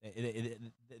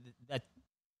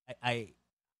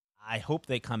 I hope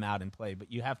they come out and play,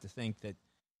 but you have to think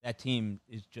that team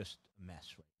is just a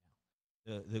mess right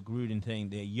now. The Gruden thing,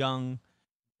 they're young.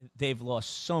 They've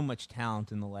lost so much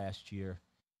talent in the last year.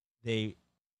 They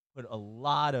put a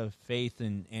lot of faith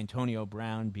in Antonio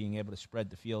Brown being able to spread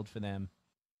the field for them.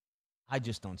 I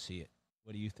just don't see it.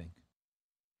 What do you think?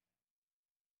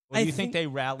 Or do you think they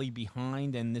rally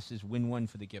behind and this is win one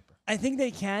for the Gipper? I think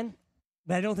they can,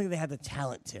 but I don't think they have the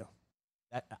talent to.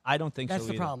 I don't think That's so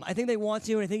the either. problem. I think they want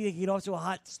to, and I think they can get off to a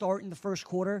hot start in the first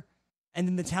quarter, and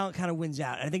then the talent kind of wins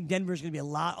out. And I think Denver's going to be a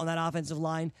lot on that offensive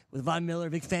line with Von Miller.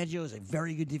 Vic Fangio is a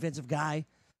very good defensive guy.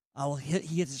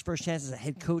 He gets his first chance as a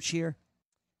head coach here.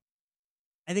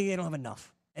 I think they don't have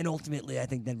enough. And ultimately, I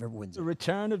think Denver wins. The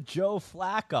return of Joe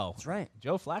Flacco. That's right.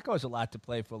 Joe Flacco has a lot to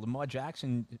play for. Lamar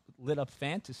Jackson lit up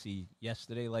fantasy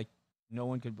yesterday like no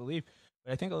one could believe.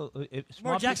 But I think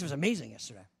Lamar Jackson was amazing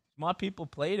yesterday. Smart people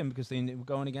played him because they were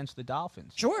going against the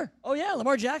Dolphins. Sure. Oh, yeah.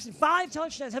 Lamar Jackson, 5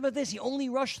 touchdowns. How about this? He only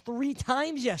rushed 3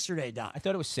 times yesterday, Doc. I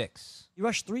thought it was 6. He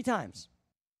rushed 3 times.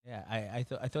 Yeah, I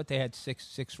thought they had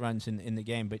six runs in the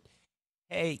game. But,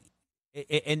 hey,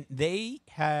 and they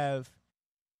have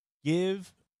it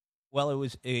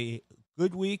was a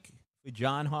good week for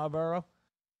John Harbaugh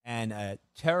and a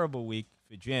terrible week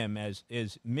for Jim, as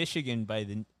is Michigan by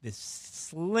the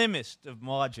slimmest of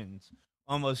margins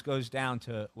almost goes down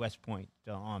to West Point,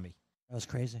 to Army. That was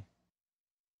crazy.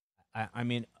 I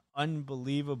mean,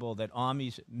 unbelievable that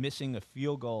Army's missing a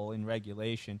field goal in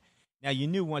regulation. Now, you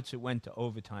knew once it went to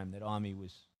overtime that Army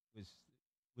was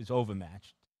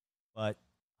overmatched. But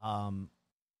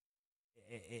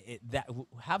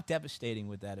how devastating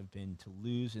would that have been to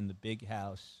lose in the big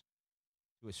house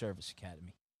to a service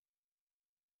academy?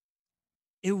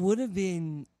 It would have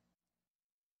been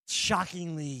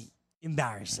shockingly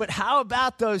embarrassing. But how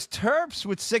about those Terps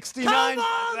with 69? Come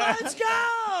on, let's go!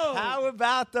 How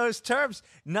about those Terps?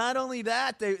 Not only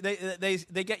that,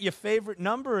 they get your favorite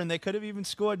number, and they could have even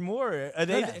scored more. Are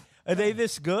they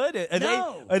this good?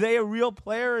 Are they a real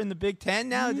player in the Big Ten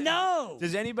now? No.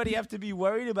 Does anybody have to be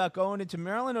worried about going into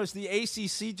Maryland, or is the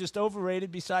ACC just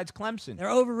overrated besides Clemson? They're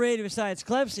overrated besides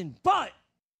Clemson, but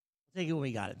take it when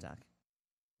we got it, Doc.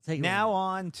 Now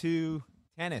on to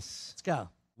tennis. Let's go.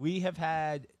 We have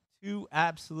had two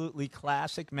absolutely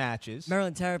classic matches.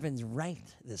 Maryland Terrapins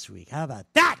ranked this week. How about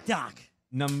that, Doc?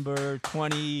 Number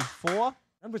 24.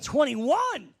 Number 21.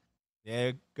 There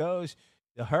it goes.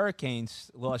 The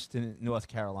Hurricanes lost to North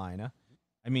Carolina.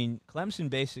 I mean, Clemson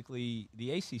basically,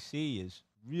 the ACC is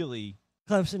really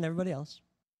Clemson, everybody else.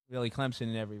 Really Clemson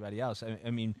and everybody else. I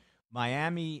mean,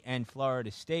 Miami and Florida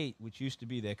State, which used to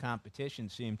be their competition,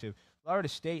 Florida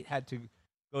State had to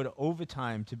go to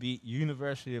overtime to beat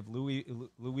University of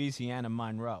Louisiana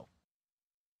Monroe.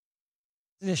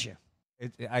 It's an issue.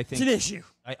 I think it's an issue.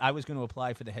 I was going to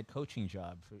apply for the head coaching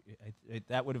job.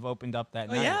 That would have opened up that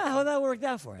night. Yeah? How that worked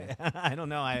out for you? I don't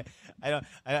know. I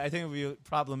think it would be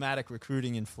problematic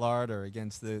recruiting in Florida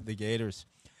against the Gators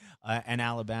and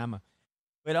Alabama.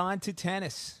 But on to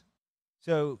tennis.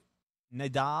 So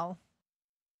Nadal,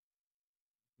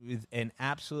 with an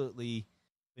absolutely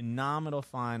phenomenal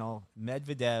final.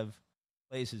 Medvedev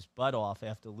plays his butt off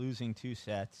after losing 2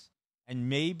 sets. And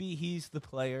maybe he's the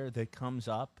player that comes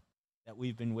up that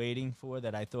we've been waiting for,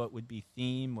 that I thought would be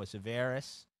Thiem or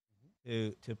Zverev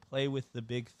to play with the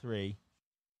big three.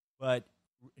 But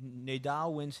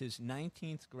Nadal wins his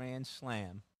 19th Grand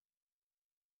Slam.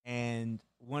 And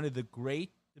one of the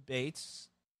great debates,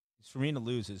 Serena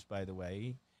loses, by the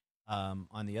way,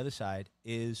 on the other side,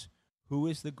 is who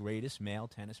is the greatest male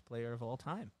tennis player of all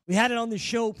time? We had it on the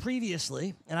show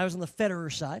previously, and I was on the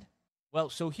Federer side. Well,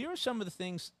 so here are some of the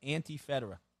things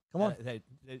anti-Federer. Come on.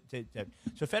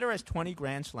 So Federer has 20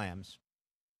 Grand Slams.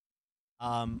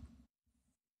 The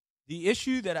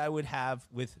issue that I would have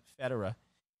with Federer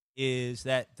is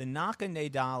that the knock on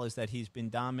Nadal is that he's been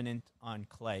dominant on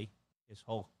clay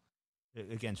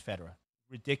against Federer,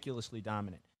 ridiculously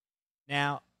dominant.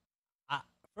 Now,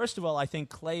 first of all, I think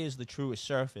clay is the truest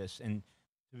surface, and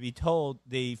to be told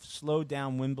they've slowed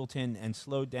down Wimbledon and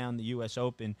slowed down the U.S.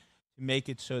 Open to make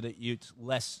it so that it's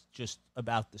less just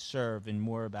about the serve and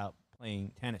more about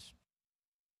playing tennis.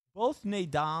 Both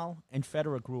Nadal and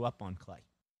Federer grew up on clay.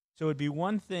 So it'd be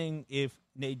one thing if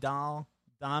Nadal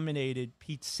dominated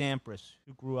Pete Sampras,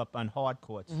 who grew up on hard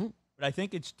courts. Mm-hmm. But I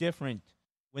think it's different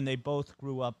when they both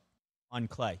grew up on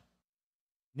clay.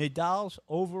 Nadal's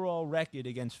overall record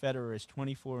against Federer is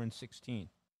 24-16.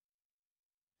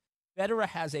 Federer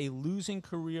has a losing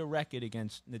career record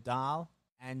against Nadal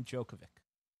and Djokovic.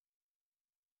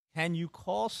 Can you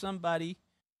call somebody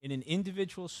in an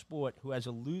individual sport who has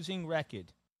a losing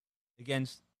record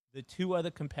against the 2 other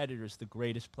competitors the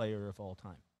greatest player of all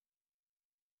time?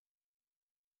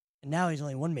 And now he's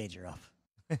only 1 major up.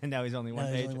 Now he's only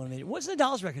one major. What's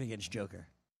Nadal's record against Joker?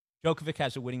 Djokovic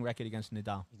has a winning record against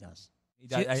Nadal. He does.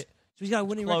 So he's got a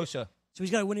winning closer. record. So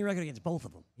he's got a winning record against both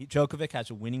of them. Djokovic has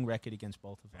a winning record against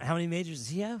both of them. How many majors does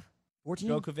he have? 14?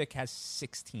 Djokovic has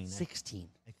 16. 16.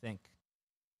 I think.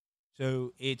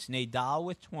 So it's Nadal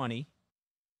with 20,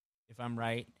 if I'm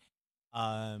right.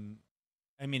 Federer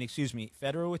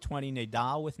with 20,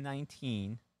 Nadal with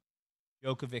 19,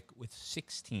 Djokovic with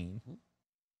 16.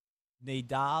 Mm-hmm.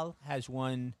 Nadal has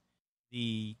won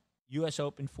the U.S.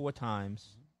 Open 4 times.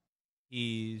 Mm-hmm.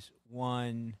 He's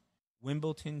won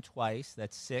Wimbledon twice.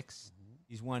 That's 6. Mm-hmm.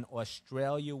 He's won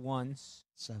Australia once.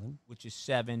 7. Which is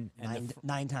 7. And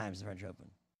 9 times the French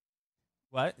Open.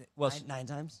 What? Well, 9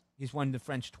 times? He's won the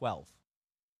French 12.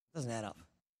 Doesn't add up.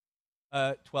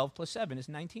 12 plus 7 is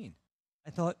 19.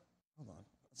 I thought, hold on.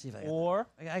 Let's see if I got Four.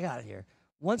 I got it here.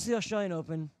 Once the Australian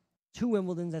Open, 2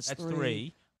 Wimbledons, that's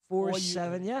 3. 4,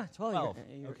 7, 12.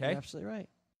 You're absolutely right.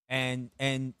 And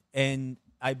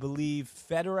I believe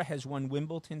Federer has won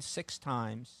Wimbledon 6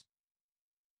 times.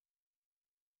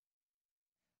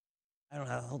 I don't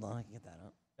have, hold on, I can get that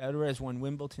up. Federer has won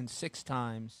Wimbledon 6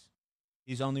 times.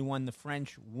 He's only won the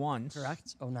French once.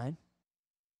 Correct. 09.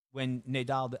 When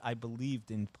Nadal, I believe,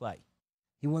 didn't play.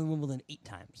 He won Wimbledon 8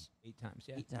 times. 8 times,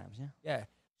 yeah. 8 times, yeah. Yeah.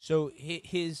 So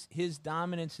his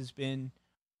dominance has been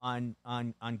on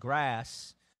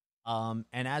grass. And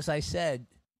as I said,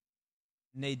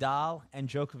 Nadal and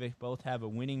Djokovic both have a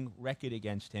winning record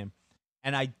against him.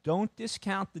 And I don't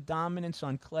discount the dominance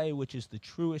on clay, which is the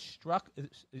truest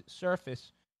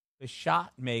surface for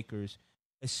shot makers,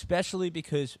 especially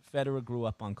because Federer grew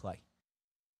up on clay.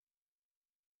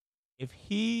 If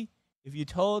you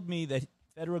told me that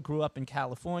Federer grew up in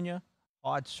California,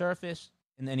 hard surface,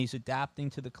 and then he's adapting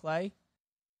to the clay,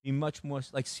 be much more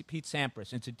like Pete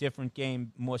Sampras. It's a different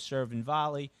game, more serve and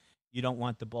volley. You don't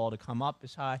want the ball to come up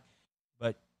as high,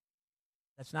 but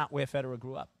that's not where Federer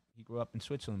grew up. He grew up in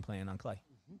Switzerland playing on clay.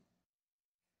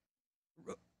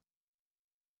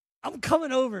 I'm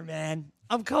coming over, man.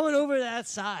 I'm coming over to that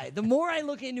side. The more I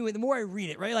look into it, the more I read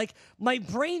it, right? Like, my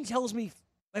brain tells me,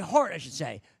 my heart, I should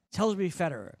say, tells me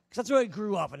Federer. Because that's where I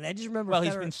grew up, and I just remember Well,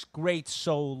 Federer. he's been great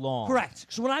so long. Correct.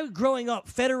 So when I was growing up,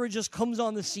 Federer just comes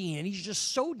on the scene, and he's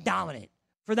just so dominant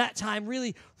for that time,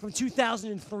 really from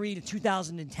 2003 to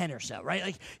 2010 or so, right?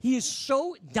 Like, he is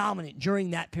so dominant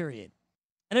during that period.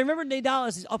 And I remember Nadal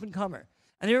as his up-and-comer.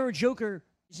 And I remember Joker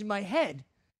is in my head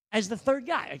as the third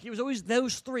guy. Like, it was always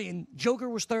those three, and Joker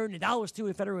was third, Nadal was two,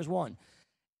 and Federer was one.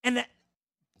 And that,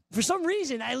 for some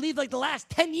reason, I leave, like, the last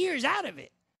 10 years out of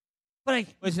it. But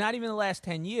it's not even the last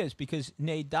 10 years because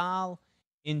Nadal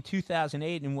in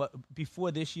 2008 and what before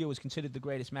this year was considered the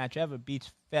greatest match ever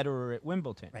beats Federer at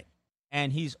Wimbledon. Right.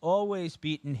 And he's always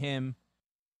beaten him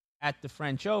at the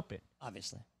French Open.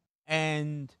 Obviously.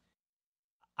 And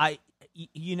right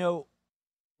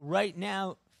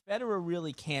now, Federer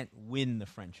really can't win the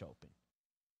French Open.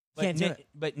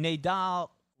 But Nadal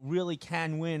really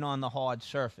can win on the hard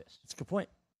surface. That's a good point.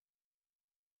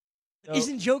 So,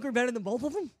 isn't Joker better than both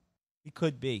of them? He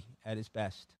could be at his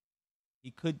best.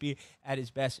 He could be at his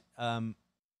best.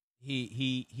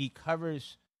 He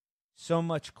covers so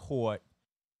much court,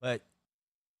 but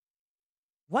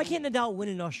why can't Nadal win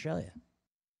in Australia?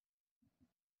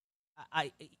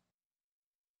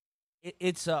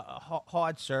 It's a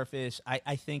hard surface.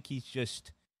 I think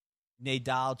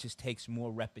Nadal just takes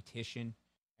more repetition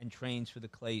and trains for the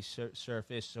clay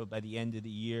surface. So by the end of the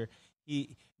year,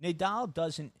 Nadal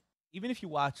doesn't. Even if you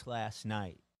watch last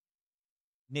night,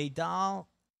 Nadal,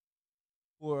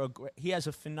 he has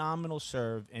a phenomenal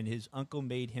serve, and his uncle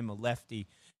made him a lefty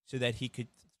so that he could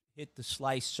hit the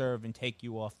slice serve and take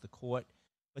you off the court.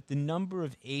 But the number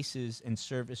of aces and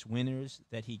service winners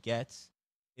that he gets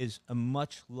is a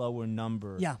much lower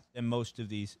number than most of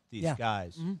these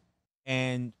guys. Mm-hmm.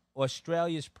 And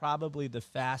Australia's probably the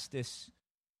fastest,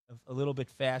 a little bit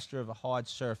faster of a hard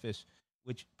surface,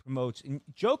 which promotes. And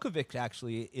Djokovic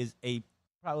actually is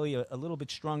probably a little bit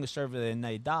stronger server than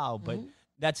Nadal, but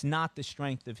that's not the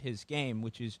strength of his game,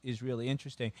 which is really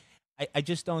interesting. I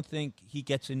just don't think he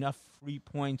gets enough free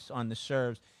points on the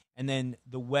serves, and then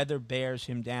the weather bears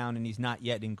him down, and he's not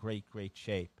yet in great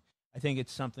shape. I think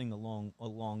it's something along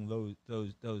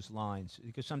those lines,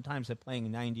 because sometimes they're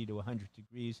playing 90 to 100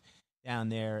 degrees down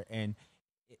there, and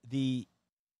the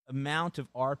amount of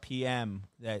RPM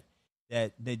that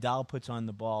Nadal puts on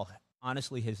the ball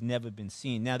honestly has never been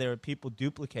seen. Now there are people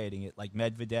duplicating it, like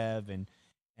Medvedev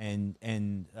and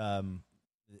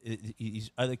these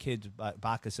other kids.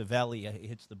 Bacchus-Savelli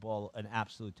hits the ball an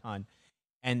absolute ton.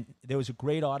 And there was a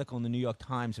great article in the New York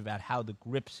Times about how the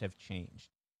grips have changed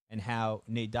and how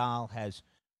Nadal has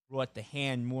brought the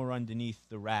hand more underneath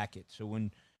the racket. So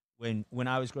when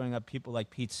I was growing up, people like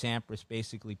Pete Sampras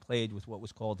basically played with what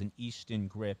was called an Eastern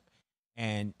grip,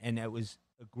 and it was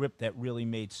a grip that really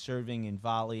made serving and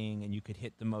volleying, and you could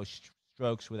hit the most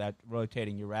strokes without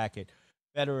rotating your racket.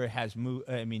 Federer has moved.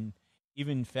 I mean,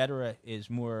 even Federer is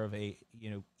more of a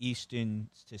Eastern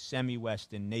to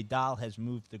semi-Western. Nadal has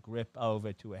moved the grip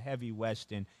over to a heavy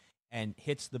Western and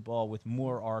hits the ball with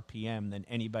more RPM than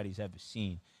anybody's ever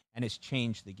seen, and it's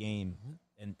changed the game.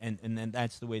 And then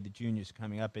that's the way the juniors are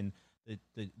coming up, and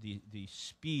the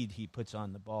speed he puts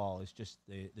on the ball is just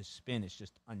the spin is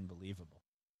just unbelievable.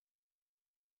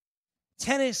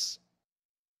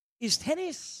 Is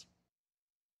tennis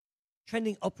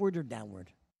trending upward or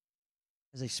downward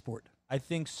as a sport? I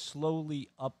think slowly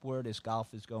upward as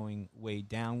golf is going way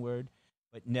downward,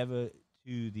 but never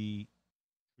to the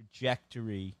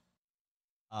trajectory.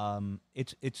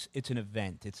 It's an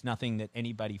event. It's nothing that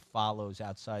anybody follows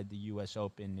outside the U.S.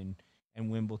 Open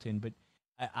and Wimbledon. But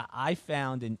I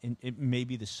found in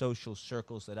maybe the social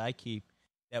circles that I keep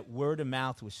that word of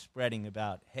mouth was spreading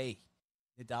about, hey,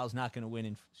 Nadal's not going to win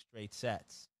in straight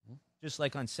sets. Mm-hmm. Just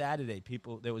like on Saturday,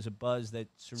 there was a buzz that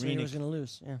Serena was going to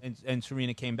lose, and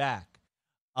Serena came back.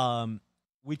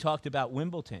 We talked about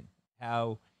Wimbledon,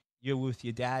 how you're with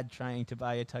your dad trying to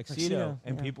buy a tuxedo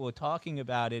and people were talking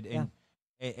about it,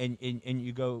 and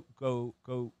you go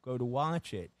to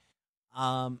watch it.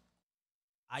 I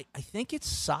think it's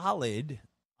solid.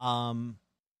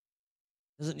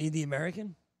 Does it need the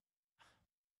American?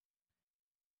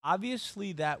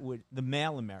 Obviously, the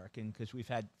male American, because we've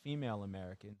had female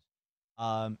Americans.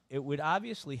 It would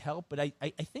obviously help, but I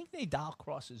think Nadal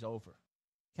crosses over.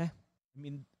 Okay. I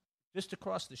mean, just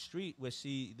across the street, we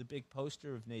see the big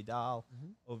poster of Nadal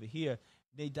over here.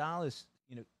 Nadal is,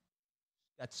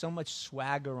 got so much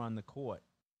swagger on the court,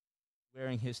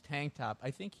 wearing his tank top.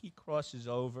 I think he crosses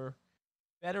over.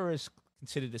 Federer is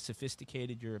considered a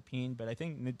sophisticated European, but I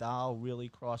think Nadal really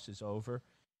crosses over.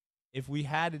 If we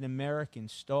had an American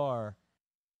star,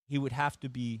 he would have to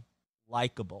be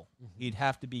likable. He'd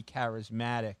have to be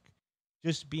charismatic.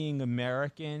 Just being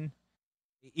American,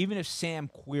 even if Sam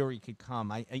Querrey could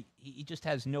come, he just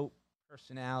has no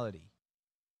personality.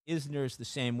 Isner is the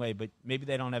same way, but maybe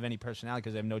they don't have any personality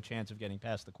because they have no chance of getting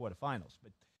past the quarterfinals.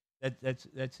 But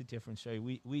that's a different story.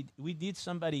 We need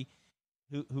somebody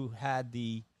who had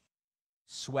the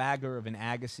swagger of an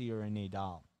Agassi or a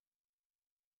Nadal.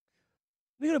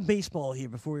 We go to baseball here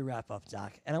before we wrap up,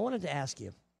 Doc, and I wanted to ask you,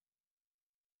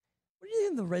 what do you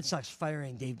think of the Red Sox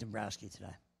firing Dave Dombrowski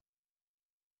today?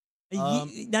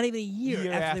 Not even a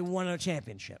year after they won a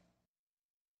championship.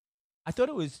 I thought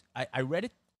it was. I read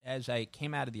it as I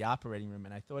came out of the operating room,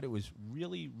 and I thought it was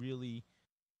really, really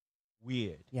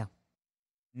weird. Yeah.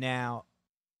 Now,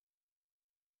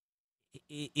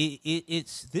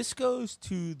 this goes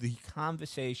to the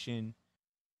conversation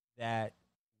that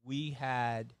we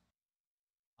had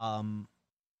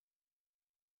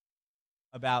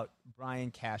about Brian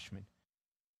Cashman,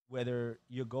 whether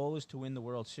your goal is to win the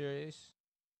World Series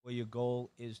or your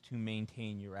goal is to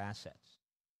maintain your assets.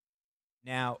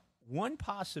 Now, one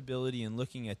possibility in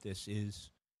looking at this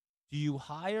is, do you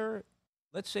hire,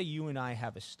 let's say you and I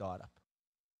have a startup,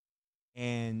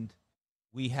 and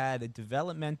we had a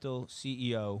developmental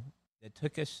CEO that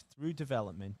took us through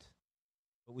development,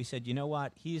 but we said, you know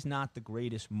what, he's not the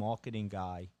greatest marketing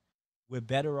guy. We're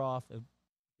better off of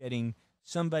getting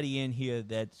somebody in here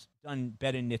that's done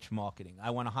better niche marketing.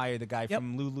 I want to hire the guy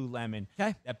from Lululemon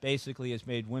that basically has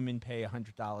made women pay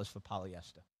 $100 for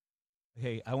polyester.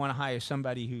 Okay, I want to hire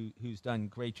somebody who's done a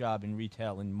great job in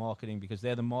retail and marketing because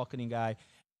they're the marketing guy.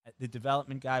 The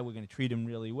development guy, we're going to treat him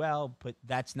really well, but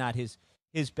that's not his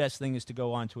best thing is to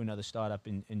go on to another startup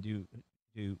and do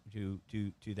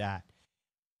that.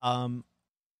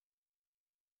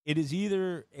 It is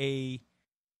either a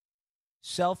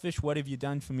selfish, what have you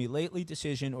done for me lately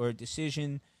decision, or a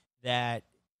decision that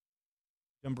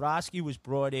Dombrowski was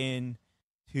brought in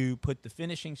to put the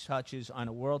finishing touches on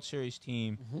a World Series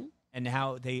team, and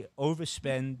how they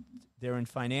overspend, they're in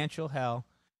financial hell,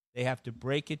 they have to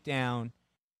break it down,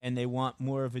 and they want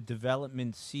more of a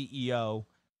development CEO.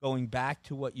 Going back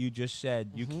to what you just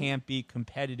said, you can't be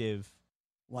competitive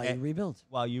while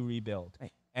you rebuild.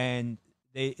 Right. And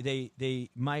they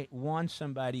might want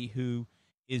somebody who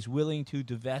is willing to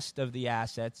divest of the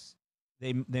assets.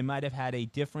 They might have had a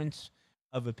difference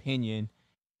of opinion,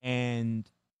 and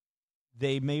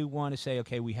they may want to say,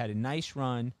 okay, we had a nice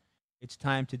run. It's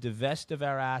time to divest of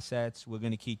our assets. We're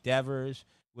going to keep Devers.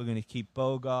 We're going to keep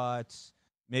Bogarts.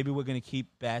 Maybe we're going to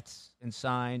keep Betts and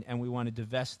sign, and we want to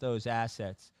divest those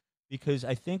assets. Because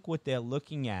I think what they're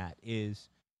looking at is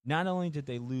not only did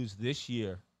they lose this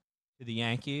year to the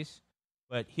Yankees,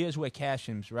 but here's where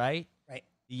Casham's right. Right.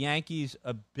 The Yankees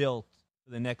are built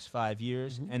for the next 5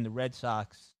 years, and the Red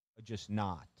Sox are just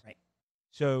not. Right.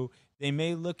 So they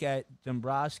may look at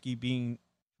Dombrowski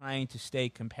trying to stay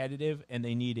competitive, and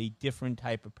they need a different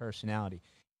type of personality.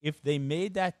 If they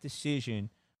made that decision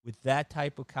with that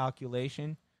type of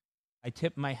calculation, I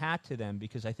tip my hat to them,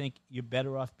 because I think you're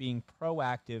better off being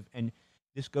proactive. And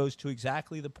this goes to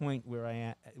exactly the point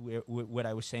where what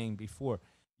I was saying before.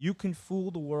 You can fool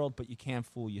the world, but you can't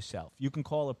fool yourself. You can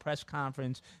call a press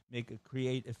conference,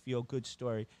 create a feel-good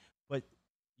story, but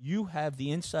you have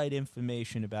the inside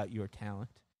information about your talent.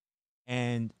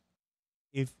 And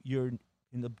if you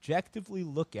can objectively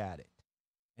look at it,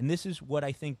 and this is what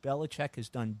I think Belichick has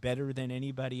done better than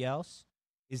anybody else,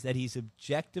 is that he's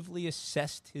objectively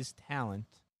assessed his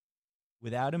talent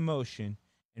without emotion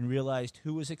and realized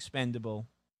who was expendable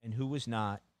and who was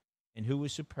not, and who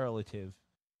was superlative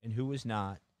and who was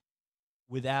not,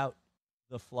 without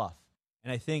the fluff.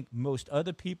 And I think most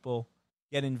other people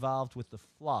get involved with the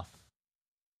fluff,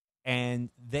 and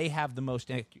they have the most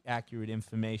accurate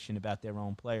information about their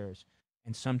own players,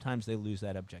 and sometimes they lose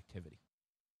that objectivity.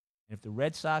 And if the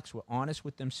Red Sox were honest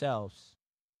with themselves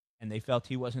and they felt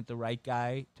he wasn't the right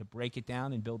guy to break it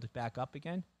down and build it back up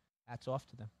again, hats off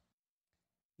to them.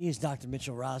 He is Dr.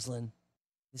 Mitchell Roslin.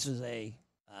 This was a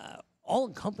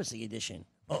all-encompassing edition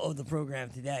of the program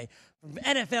today. From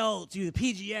NFL to the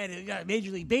PGA, we got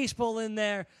Major League Baseball in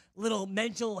there, little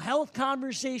mental health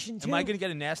conversation, too. Am I going to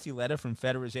get a nasty letter from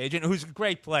Federer's agent, who's a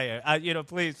great player?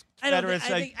 Please. I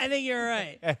think you're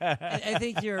right. I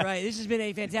think you're right. This has been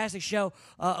a fantastic show.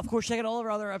 Of course, check out all of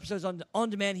our other episodes on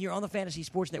demand here on the Fantasy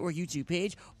Sports Network YouTube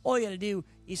page. All you got to do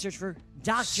is search for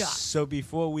Doc Jock. So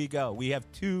before we go, we have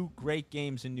 2 great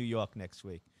games in New York next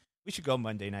week. We should go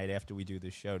Monday night after we do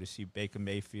this show to see Baker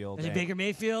Mayfield. Baker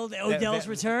Mayfield, Odell's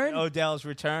return? Odell's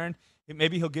return.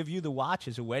 Maybe he'll give you the watch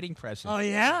as a wedding present. Oh,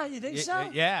 yeah? You think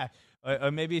so? Yeah.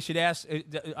 Or maybe you should ask,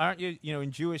 aren't you,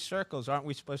 in Jewish circles, aren't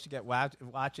we supposed to get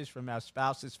watches from our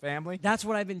spouse's family? That's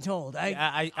what I've been told.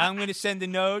 I'm going to send a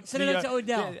note. Send a note to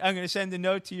Odell. I'm going to send a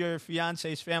note to your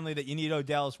fiance's family that you need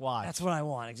Odell's watch. That's what I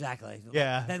want, exactly.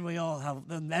 Yeah. Then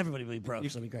everybody will be broke,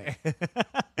 so it'll be great.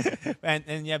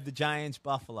 and you have the Giants,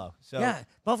 Buffalo. So yeah,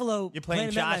 Buffalo. You're playing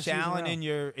Josh Allen in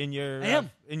your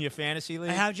fantasy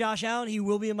league? I have Josh Allen. He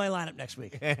will be in my lineup next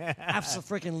week.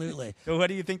 Absolutely. So what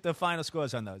do you think the final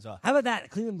scores on those are? How about that?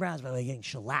 Cleveland Browns, by the way, getting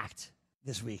shellacked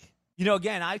this week.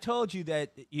 Again, I told you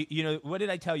that, what did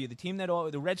I tell you? The team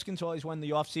the Redskins always won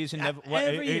the offseason.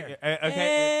 Every year.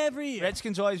 Okay. Every year.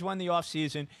 Redskins always won the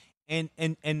offseason.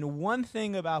 And one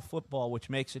thing about football, which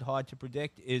makes it hard to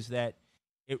predict, is that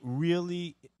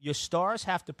your stars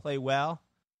have to play well,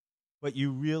 but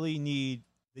you really need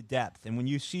the depth. And when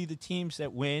you see the teams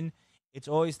that win, it's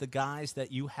always the guys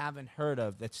that you haven't heard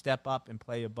of that step up and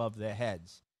play above their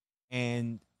heads.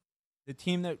 And the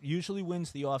team that usually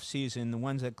wins the offseason, the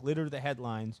ones that glitter the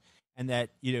headlines, and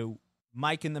that,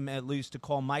 Mike and the Mad, used to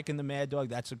call Mike and the Mad Dog,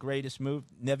 that's the greatest move,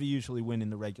 never usually win in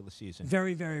the regular season.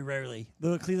 Very, very rarely.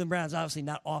 The Cleveland Browns obviously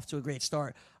not off to a great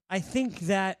start. I think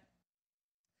the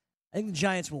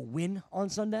Giants will win on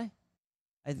Sunday.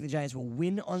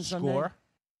 Score?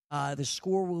 The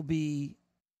score will be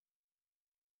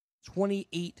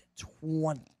 28-24.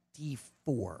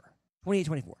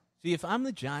 28-24. See, if I'm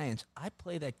the Giants, I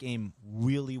play that game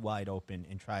really wide open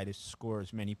and try to score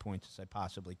as many points as I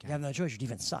possibly can. You have no choice. Your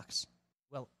defense sucks.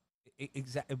 Well,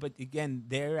 exactly. But again,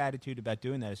 their attitude about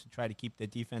doing that is to try to keep the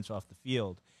defense off the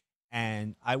field.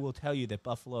 And I will tell you that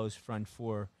Buffalo's front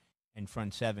four and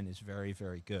front seven is very,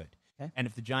 very good. Okay. And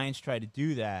if the Giants try to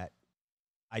do that,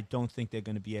 I don't think they're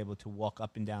going to be able to walk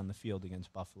up and down the field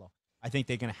against Buffalo. I think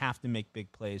they're going to have to make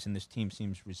big plays, and this team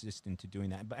seems resistant to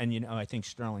doing that. And, I think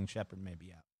Sterling Shepard may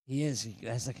be out. He is. He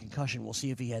has a concussion. We'll see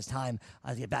if he has time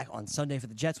to get back on Sunday for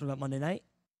the Jets. What about Monday night?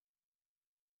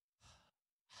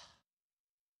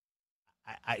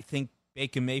 I think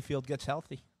Baker Mayfield gets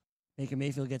healthy.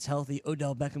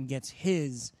 Odell Beckham gets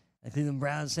his. The Cleveland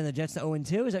Browns send the Jets to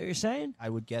 0-2. Is that what you're saying? I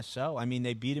would guess so. I mean,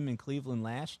 they beat him in Cleveland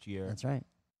last year. That's right.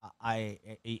 I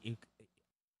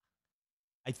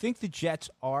think the Jets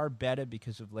are better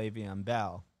because of Le'Veon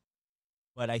Bell,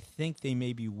 but I think they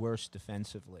may be worse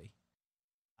defensively.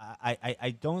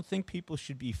 I don't think people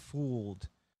should be fooled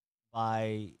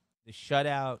by the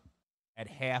shutout at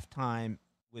halftime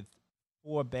with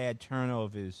 4 bad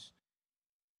turnovers.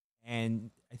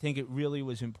 And I think it really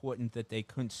was important that they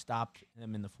couldn't stop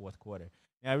them in the fourth quarter.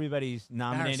 Now, everybody's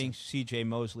nominating C.J.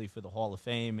 Mosley for the Hall of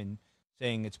Fame and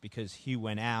saying it's because he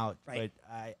went out. Right.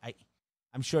 But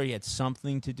I'm sure he had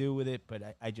something to do with it,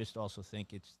 but I just also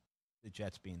think it's the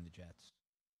Jets being the Jets.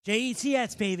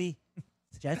 Jets, baby.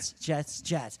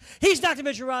 Jets. He's Dr.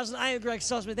 Mitchell Roslin. I am Greg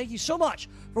Sussman. Thank you so much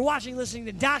for watching, listening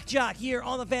to Doc Jock here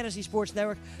on the Fantasy Sports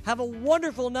Network. Have a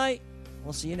wonderful night.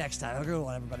 We'll see you next time. Have a good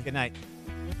one, everybody. Good night.